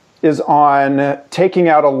is on taking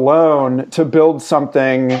out a loan to build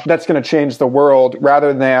something that's going to change the world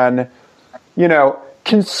rather than,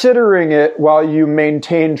 considering it while you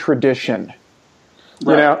maintain tradition.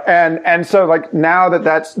 Right. And so like now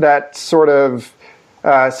that's that sort of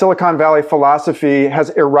Silicon Valley philosophy has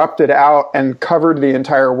erupted out and covered the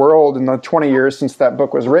entire world in the 20 years since that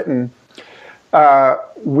book was written.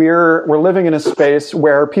 We're living in a space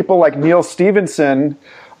where people like Neal Stephenson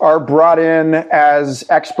are brought in as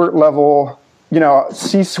expert level,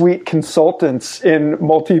 C-suite consultants in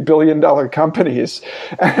multi-billion-dollar companies,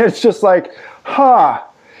 and it's just like, so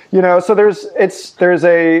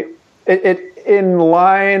it in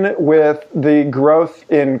line with the growth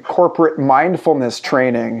in corporate mindfulness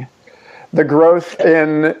training, the growth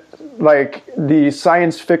in like the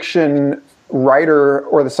science fiction writer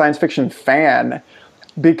or the science fiction fan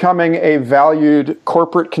becoming a valued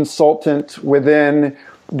corporate consultant within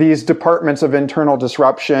these departments of internal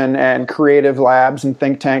disruption and creative labs and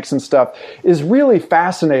think tanks and stuff is really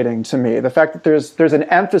fascinating to me. The fact that there's an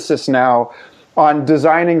emphasis now on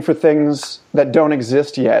designing for things that don't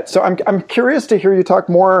exist yet. So I'm curious to hear you talk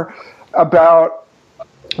more about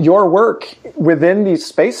your work within these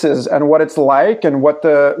spaces and what it's like and what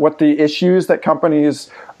the issues that companies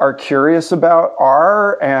are curious about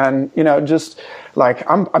are, and just like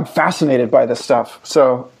I'm fascinated by this stuff.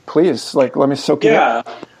 So please, let me soak it up.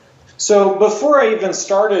 So before I even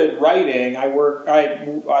started writing, I worked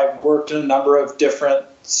in a number of different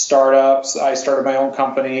startups. I started my own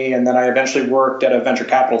company, and then I eventually worked at a venture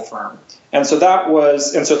capital firm. And so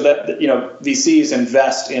VCs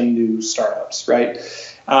invest in new startups, right?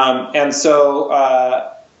 And so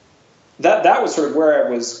that was sort of where I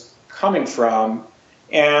was coming from,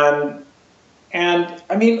 and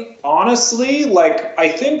I mean, honestly, I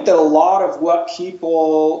think that a lot of what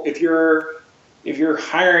people, if you're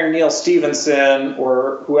hiring Neal Stephenson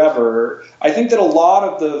or whoever, I think that a lot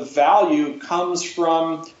of the value comes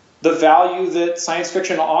from the value that science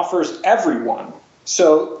fiction offers everyone.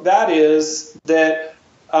 So that is that,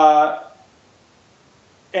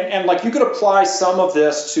 and you could apply some of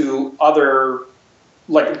this to other,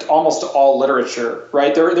 almost all literature,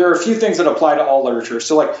 right? There are a few things that apply to all literature.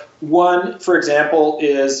 So one, for example,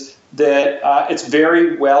 is that it's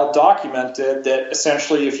very well documented that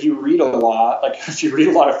essentially if you read a lot of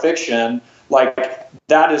fiction,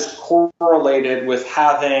 that is correlated with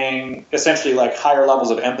having essentially higher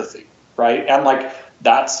levels of empathy, right? And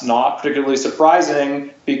that's not particularly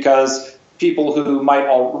surprising because people who might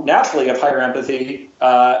all naturally have higher empathy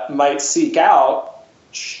might seek out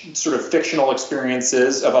sort of fictional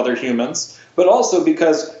experiences of other humans, but also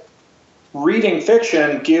because reading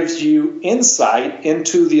fiction gives you insight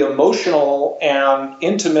into the emotional and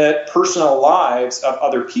intimate personal lives of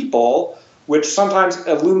other people, which sometimes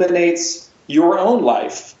illuminates your own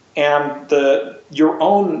life and your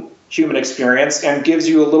own human experience and gives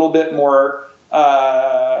you a little bit more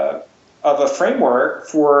of a framework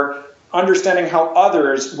for understanding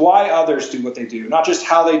why others do what they do, not just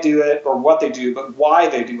how they do it or what they do, but why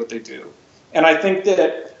they do what they do. And I think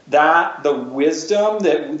that the wisdom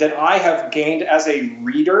that I have gained as a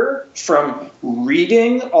reader from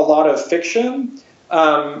reading a lot of fiction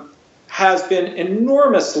has been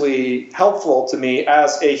enormously helpful to me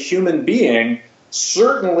as a human being,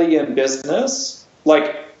 certainly in business.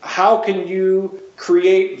 How can you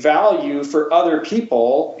create value for other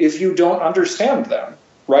people if you don't understand them,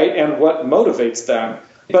 right? And what motivates them?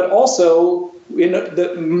 But also in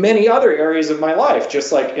the many other areas of my life,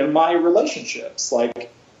 just in my relationships,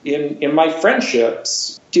 in my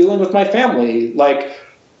friendships, dealing with my family,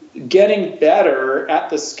 getting better at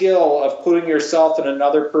the skill of putting yourself in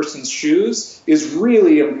another person's shoes is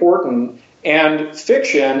really important. And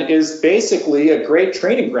fiction is basically a great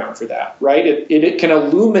training ground for that, right? It can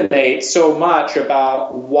illuminate so much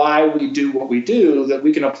about why we do what we do that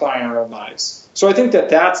we can apply in our own lives. So I think that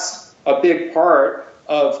that's a big part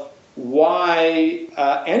of why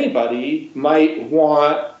anybody might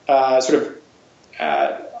want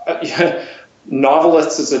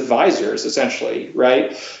novelists as advisors, essentially,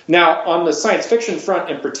 right? Now, on the science fiction front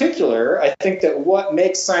in particular, I think that what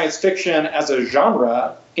makes science fiction as a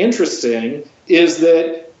genre interesting is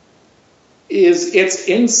its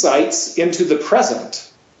insights into the present,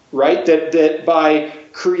 right? That by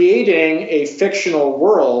creating a fictional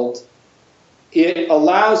world, it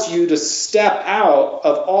allows you to step out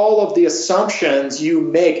of all of the assumptions you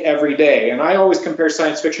make every day. And I always compare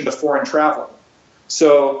science fiction to foreign travel.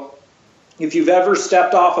 So if you've ever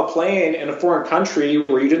stepped off a plane in a foreign country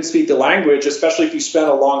where you didn't speak the language, especially if you spent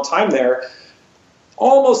a long time there,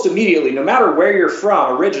 almost immediately, no matter where you're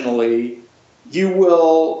from originally, you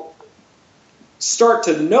will start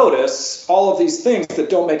to notice all of these things that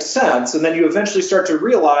don't make sense. And then you eventually start to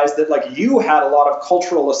realize that like you had a lot of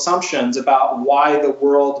cultural assumptions about why the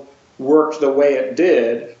world worked the way it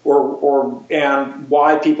did, and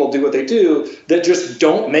why people do what they do, that just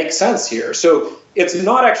don't make sense here. So it's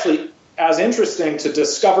not actually as interesting to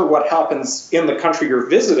discover what happens in the country you're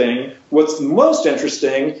visiting. What's most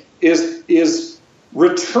interesting is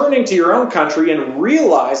returning to your own country and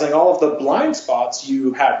realizing all of the blind spots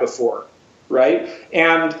you had before. Right?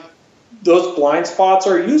 And those blind spots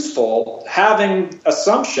are useful. Having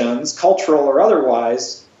assumptions, cultural or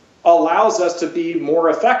otherwise, allows us to be more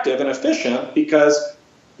effective and efficient because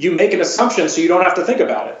you make an assumption so you don't have to think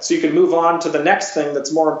about it. So you can move on to the next thing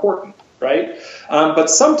that's more important, right? But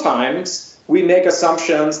sometimes we make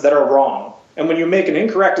assumptions that are wrong. And when you make an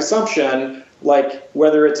incorrect assumption, like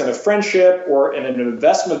whether it's in a friendship or in an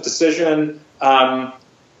investment decision,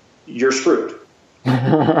 you're screwed.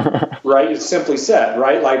 Right? It's simply said,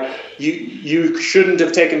 right? Like you shouldn't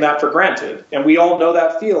have taken that for granted. And we all know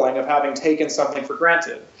that feeling of having taken something for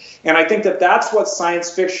granted. And I think that that's what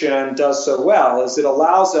science fiction does so well, is it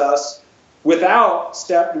allows us, without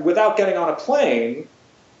getting on a plane,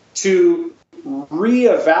 to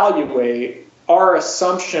reevaluate our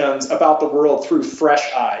assumptions about the world through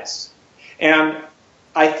fresh eyes. And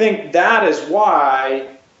I think that is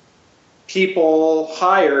why people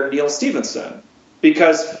hire Neal Stephenson.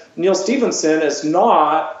 Because Neal Stephenson is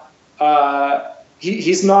not,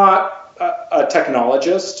 he's not a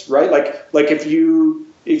technologist, right? Like if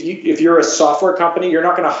you're a software company, you're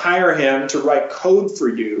not going to hire him to write code for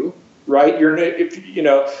you, right?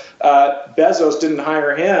 Bezos didn't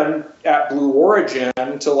hire him at Blue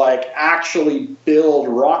Origin to like actually build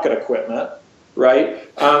rocket equipment, right?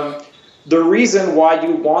 The reason why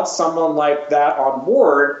you want someone like that on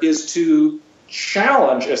board is to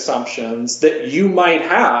challenge assumptions that you might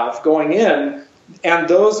have going in, and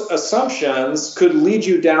those assumptions could lead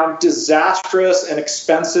you down disastrous and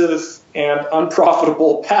expensive and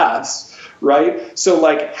unprofitable paths, right? So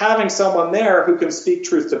like having someone there who can speak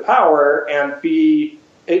truth to power and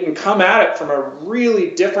come at it from a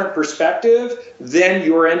really different perspective than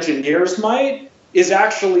your engineers might is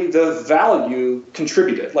actually the value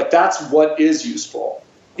contributed. Like that's what is useful,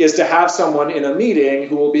 is to have someone in a meeting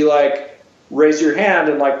who will be like, raise your hand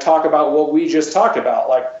and like talk about what we just talked about.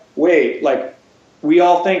 Like, wait, like we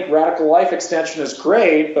all think radical life extension is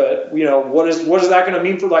great, but what is that going to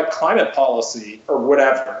mean for like climate policy or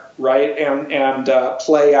whatever, right? And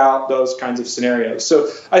play out those kinds of scenarios. So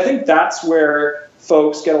I think that's where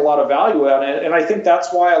folks get a lot of value out of it, and I think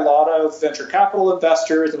that's why a lot of venture capital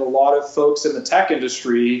investors and a lot of folks in the tech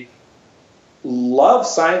industry love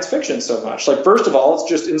science fiction so much. Like, first of all, it's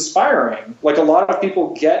just inspiring. Like, a lot of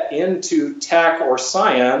people get into tech or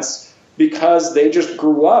science because they just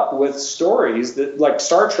grew up with stories that, like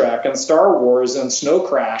Star Trek and Star Wars and Snow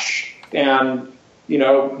Crash and,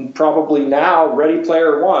 probably now Ready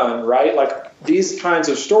Player One, right? Like, these kinds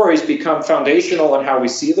of stories become foundational in how we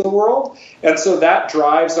see the world. And so that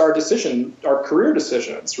drives our career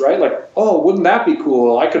decisions, right? Like, oh, wouldn't that be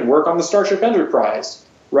cool? I could work on the Starship Enterprise.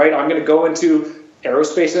 Right? I'm going to go into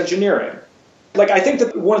aerospace engineering. Like, I think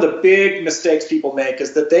that one of the big mistakes people make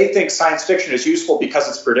is that they think science fiction is useful because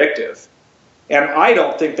it's predictive. And I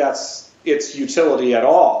don't think that's its utility at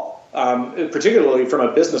all, particularly from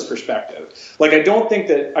a business perspective. Like, I don't think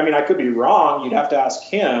that, I could be wrong, you'd have to ask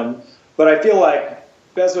him, but I feel like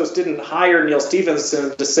Bezos didn't hire Neal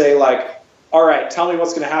Stephenson to say, like, all right, tell me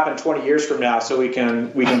what's going to happen 20 years from now so we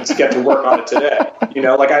can get to work on it today.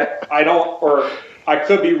 I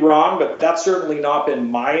could be wrong, but that's certainly not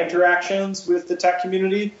been my interactions with the tech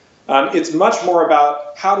community. It's much more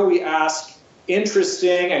about how do we ask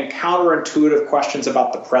interesting and counterintuitive questions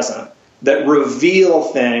about the present that reveal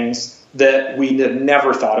things that we had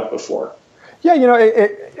never thought of before. Yeah,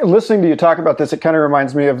 listening to you talk about this, it kind of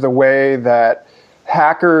reminds me of the way that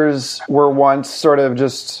hackers were once sort of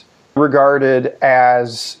just regarded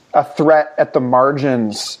as a threat at the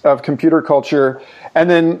margins of computer culture. And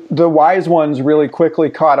then the wise ones really quickly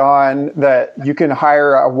caught on that you can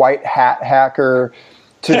hire a white hat hacker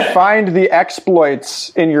to find the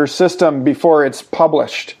exploits in your system before it's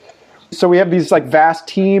published. So we have these like vast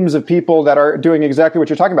teams of people that are doing exactly what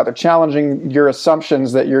you're talking about. They're challenging your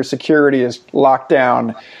assumptions that your security is locked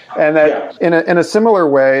down. And that in a similar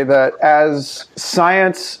way, that as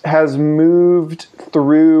science has moved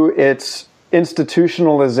through its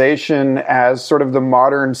institutionalization as sort of the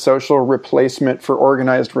modern social replacement for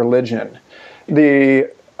organized religion,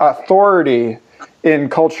 the authority in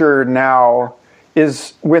culture now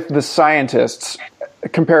is with the scientists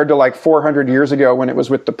compared to like 400 years ago when it was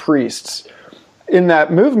with the priests. In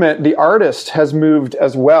that movement, the artist has moved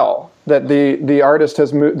as well. That the artist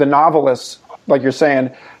has moved, the novelist, like you're saying,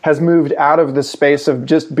 has moved out of the space of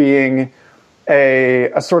just being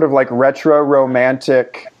a sort of like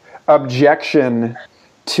retro-romantic objection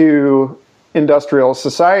to industrial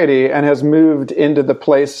society and has moved into the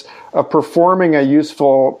place of performing a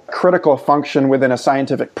useful critical function within a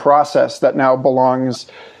scientific process that now belongs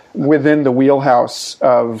within the wheelhouse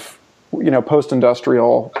of,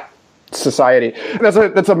 post-industrial society.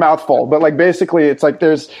 That's a mouthful, but like basically it's like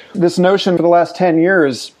there's this notion for the last 10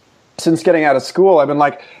 years since getting out of school, I've been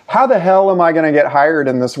like, how the hell am I going to get hired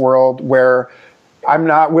in this world where I'm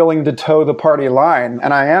not willing to toe the party line,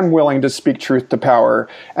 and I am willing to speak truth to power,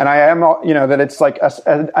 and I am, that it's like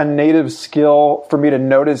a native skill for me to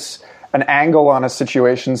notice an angle on a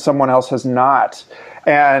situation someone else has not.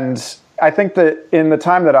 And I think that in the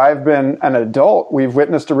time that I've been an adult, we've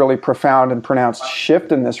witnessed a really profound and pronounced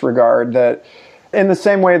shift in this regard, that in the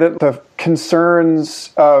same way that the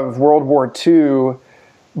concerns of World War II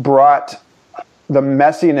brought the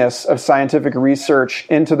messiness of scientific research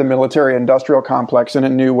into the military-industrial complex in a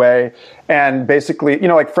new way. And basically,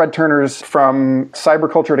 like Fred Turner's From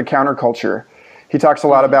Cyberculture to Counterculture, he talks a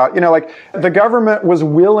lot about, like the government was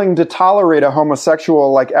willing to tolerate a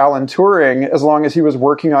homosexual like Alan Turing as long as he was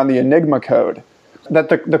working on the Enigma code. That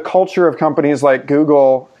the culture of companies like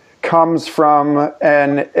Google comes from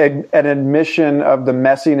an admission of the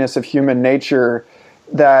messiness of human nature,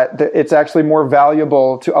 that it's actually more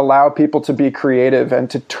valuable to allow people to be creative and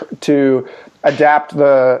to adapt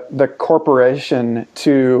the corporation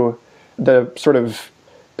to the sort of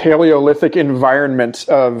Paleolithic environment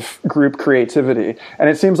of group creativity. And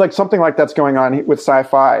it seems like something like that's going on with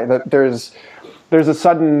sci-fi, that there's a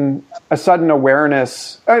sudden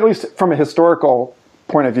awareness, at least from a historical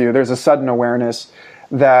point of view, there's a sudden awareness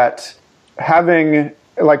that having,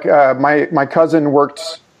 like my cousin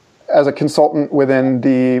worked as a consultant within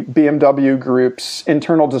the BMW Group's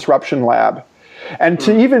internal disruption lab. And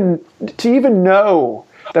to even know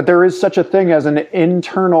that there is such a thing as an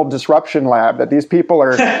internal disruption lab, that these people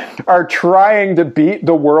are trying to beat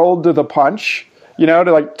the world to the punch,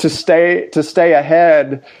 to stay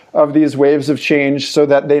ahead of these waves of change so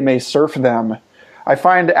that they may surf them. I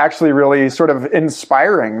find actually really sort of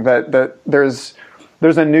inspiring that there's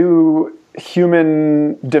a new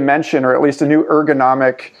human dimension, or at least a new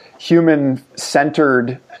ergonomic,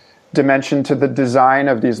 human-centered dimension to the design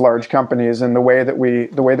of these large companies and the way that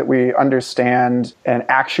we understand and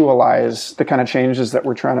actualize the kind of changes that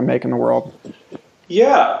we're trying to make in the world.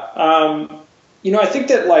 Yeah. I think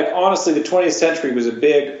that, honestly, the 20th century was a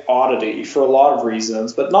big oddity for a lot of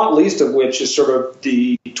reasons, but not least of which is sort of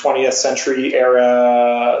the 20th century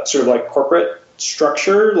era sort of corporate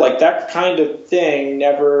structure. That kind of thing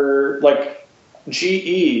never,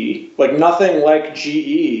 GE, nothing like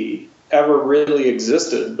GE ever really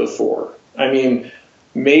existed before. I mean,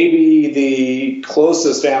 maybe the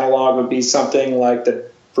closest analog would be something like the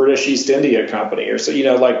British East India Company or so,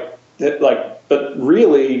 but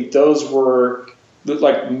really those were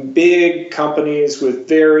big companies with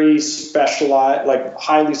very specialized,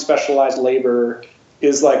 highly specialized labor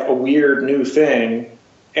is a weird new thing.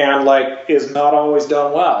 And is not always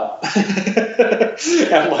done well,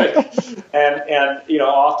 and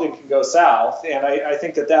often can go south. And I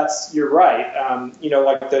think that's, you're right.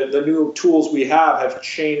 The new tools we have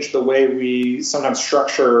changed the way we sometimes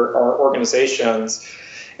structure our organizations.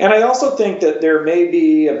 And I also think that there may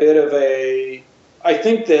be a bit of I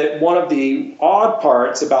think that one of the odd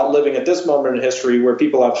parts about living at this moment in history where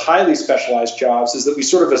people have highly specialized jobs is that we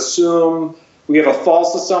sort of assume, we have a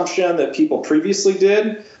false assumption that people previously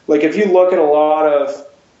did. If you look at a lot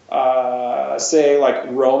of, say,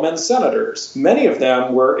 Roman senators, many of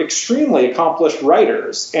them were extremely accomplished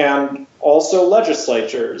writers and also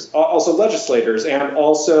legislators, and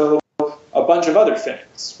also a bunch of other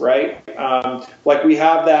things, right? We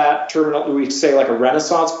have that term, we say a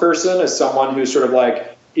Renaissance person is someone who sort of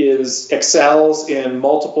excels in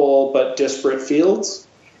multiple but disparate fields.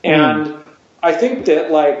 And I think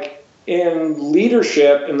that in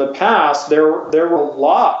leadership in the past, there were a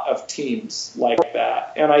lot of teams like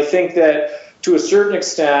that. And I think that to a certain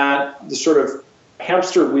extent, the sort of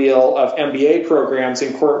hamster wheel of MBA programs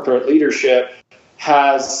in corporate leadership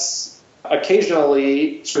has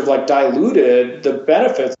occasionally sort of like diluted the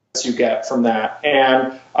benefits you get from that.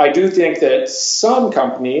 And I do think that some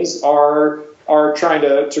companies are trying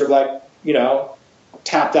to sort of like,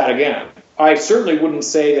 tap that again. I certainly wouldn't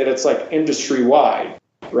say that it's like industry wide,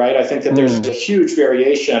 right? I think that there's a huge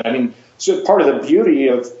variation. I mean, so part of the beauty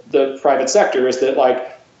of the private sector is that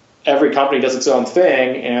like every company does its own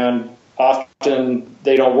thing, and often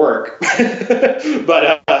they don't work.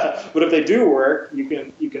 but if they do work, you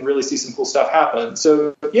can really see some cool stuff happen.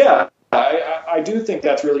 So yeah, I do think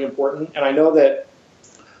that's really important. And I know that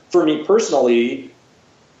for me personally,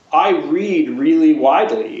 I read really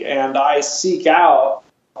widely and I seek out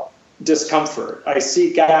discomfort. I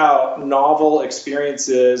seek out novel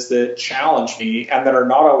experiences that challenge me and that are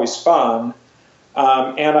not always fun.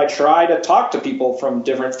 And I try to talk to people from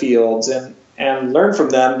different fields and learn from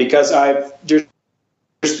them, because I've just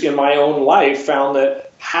in my own life found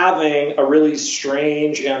that having a really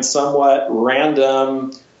strange and somewhat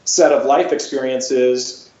random set of life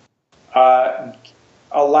experiences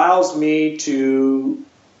allows me to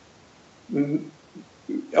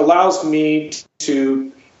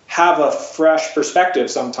have a fresh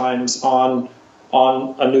perspective sometimes on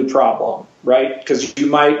a new problem, right? Because you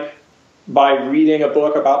might, by reading a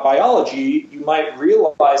book about biology, you might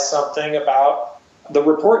realize something about the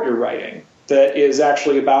report you're writing that is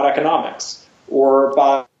actually about economics. Or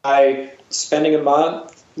by spending a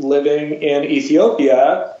month living in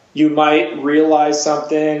Ethiopia, you might realize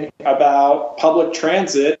something about public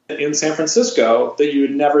transit in San Francisco that you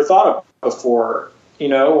had never thought of before,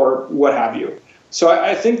 or what have you. So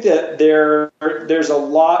I think that there's a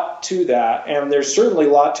lot to that, and there's certainly a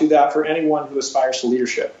lot to that for anyone who aspires to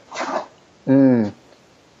leadership.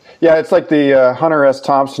 Yeah, it's like the Hunter S.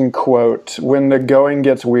 Thompson quote, "When the going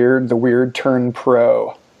gets weird, the weird turn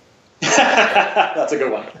pro." That's a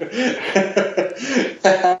good one.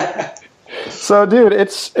 So, dude,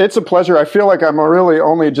 it's a pleasure. I feel like I'm really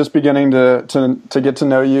only just beginning to get to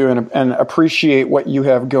know you and appreciate what you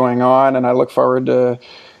have going on, and I look forward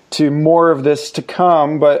to more of this to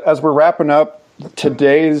come. But as we're wrapping up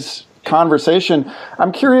today's conversation,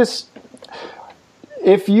 I'm curious,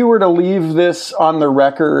 if you were to leave this on the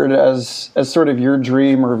record as sort of your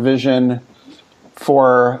dream or vision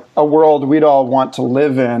for a world we'd all want to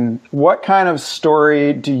live in, what kind of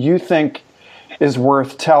story do you think is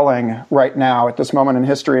worth telling right now at this moment in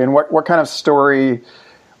history? And what kind of story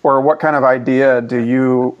or what kind of idea do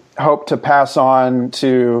you hope to pass on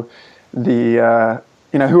to the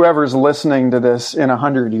whoever's listening to this in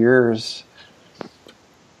 100 years?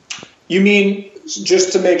 You mean,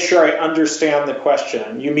 just to make sure I understand the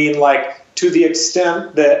question, you mean like to the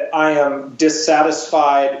extent that I am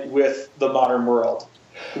dissatisfied with the modern world,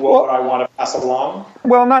 what I want to pass along?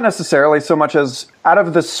 Well, not necessarily so much as out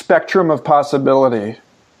of the spectrum of possibility,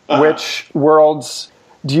 which worlds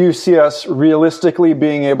do you see us realistically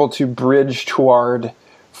being able to bridge toward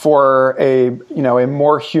for a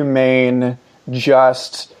more humane,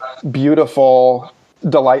 just, beautiful,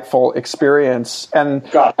 delightful experience? And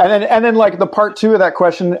then like the part two of that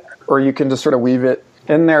question, or you can just sort of weave it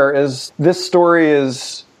in there, is this story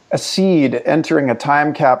is a seed entering a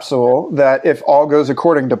time capsule that, if all goes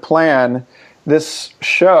according to plan, this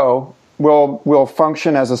show will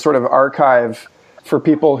function as a sort of archive for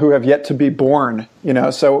people who have yet to be born,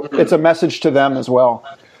 so it's a message to them as well.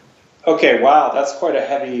 Okay, wow, that's quite a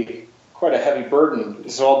heavy burden.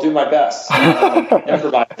 So I'll do my best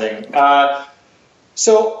improvising.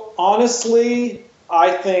 So honestly,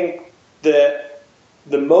 I think that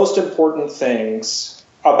the most important things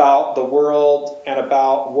about the world and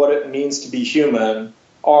about what it means to be human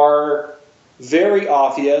are very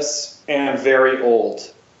obvious and very old.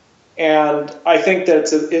 And I think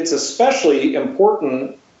that it's especially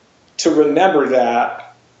important to remember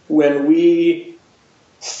that when we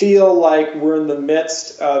feel like we're in the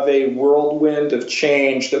midst of a whirlwind of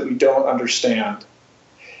change that we don't understand.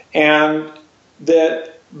 And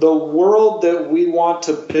that the world that we want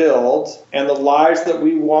to build and the lives that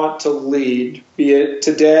we want to lead, be it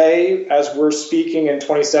today as we're speaking in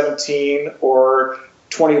 2017 or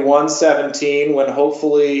 2117, when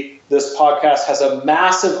hopefully this podcast has a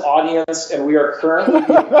massive audience and we are currently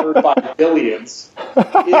being heard by billions,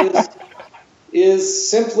 is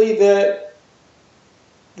simply that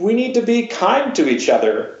we need to be kind to each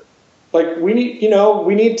other. Like we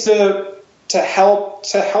need to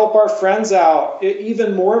help our friends out.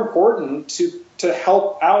 Even more important, to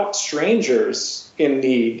help out strangers in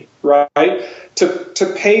need, right?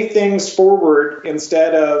 To pay things forward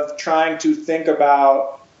instead of trying to think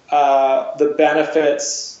about the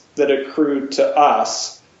benefits that accrued to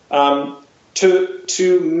us,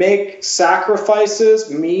 to make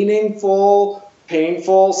sacrifices, meaningful,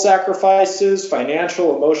 painful sacrifices,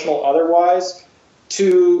 financial, emotional, otherwise,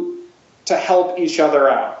 to help each other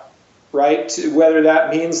out, right? Whether that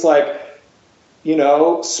means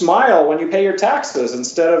smile when you pay your taxes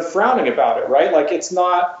instead of frowning about it, right? Like it's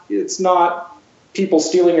not people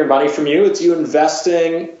stealing your money from you. It's you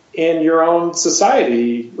investing in your own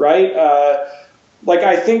society, right?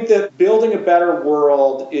 I think that building a better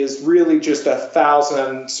world is really just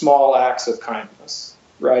 1,000 small acts of kindness,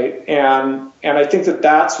 right? And I think that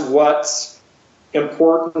that's what's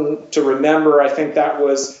important to remember. I think that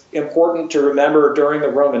was important to remember during the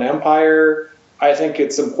Roman Empire. I think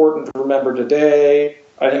it's important to remember today.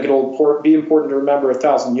 I think it'll be important to remember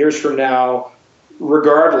 1,000 years from now,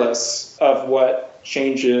 regardless of what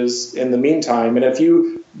changes in the meantime. And if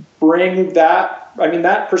you bring that,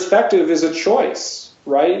 that perspective is a choice,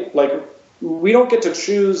 right? Like, we don't get to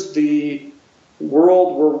choose the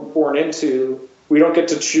world we're born into. We don't get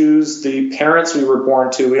to choose the parents we were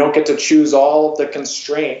born to. We don't get to choose all of the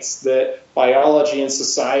constraints that biology and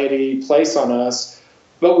society place on us.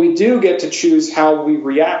 But we do get to choose how we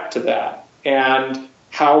react to that and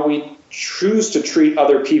how we choose to treat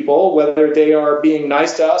other people, whether they are being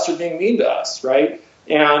nice to us or being mean to us, right?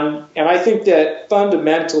 And I think that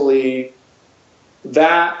fundamentally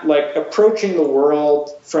that, approaching the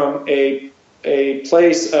world from a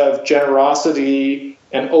place of generosity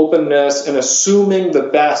and openness and assuming the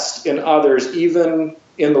best in others, even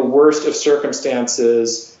in the worst of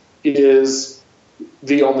circumstances, is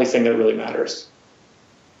the only thing that really matters.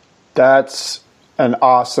 That's an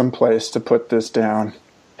awesome place to put this down.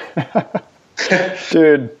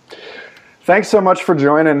 Dude, thanks so much for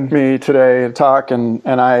joining me today to talk. And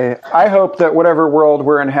I hope that whatever world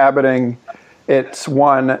we're inhabiting, it's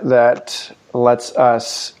one that lets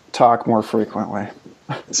us talk more frequently.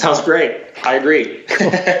 Sounds great. I agree.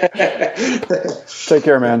 Cool. Take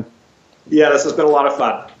care, man. Yeah, this has been a lot of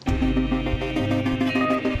fun.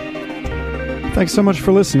 Thanks so much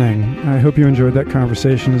for listening. I hope you enjoyed that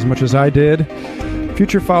conversation as much as I did.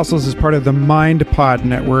 Future Fossils is part of the MindPod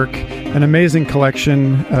Network, an amazing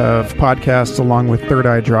collection of podcasts along with Third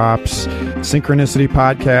Eye Drops, Synchronicity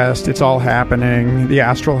Podcast, It's All Happening, The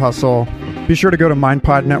Astral Hustle. Be sure to go to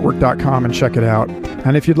mindpodnetwork.com and check it out.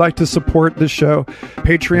 And if you'd like to support this show,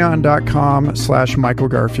 patreon.com/Michael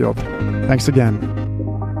Garfield. Thanks again.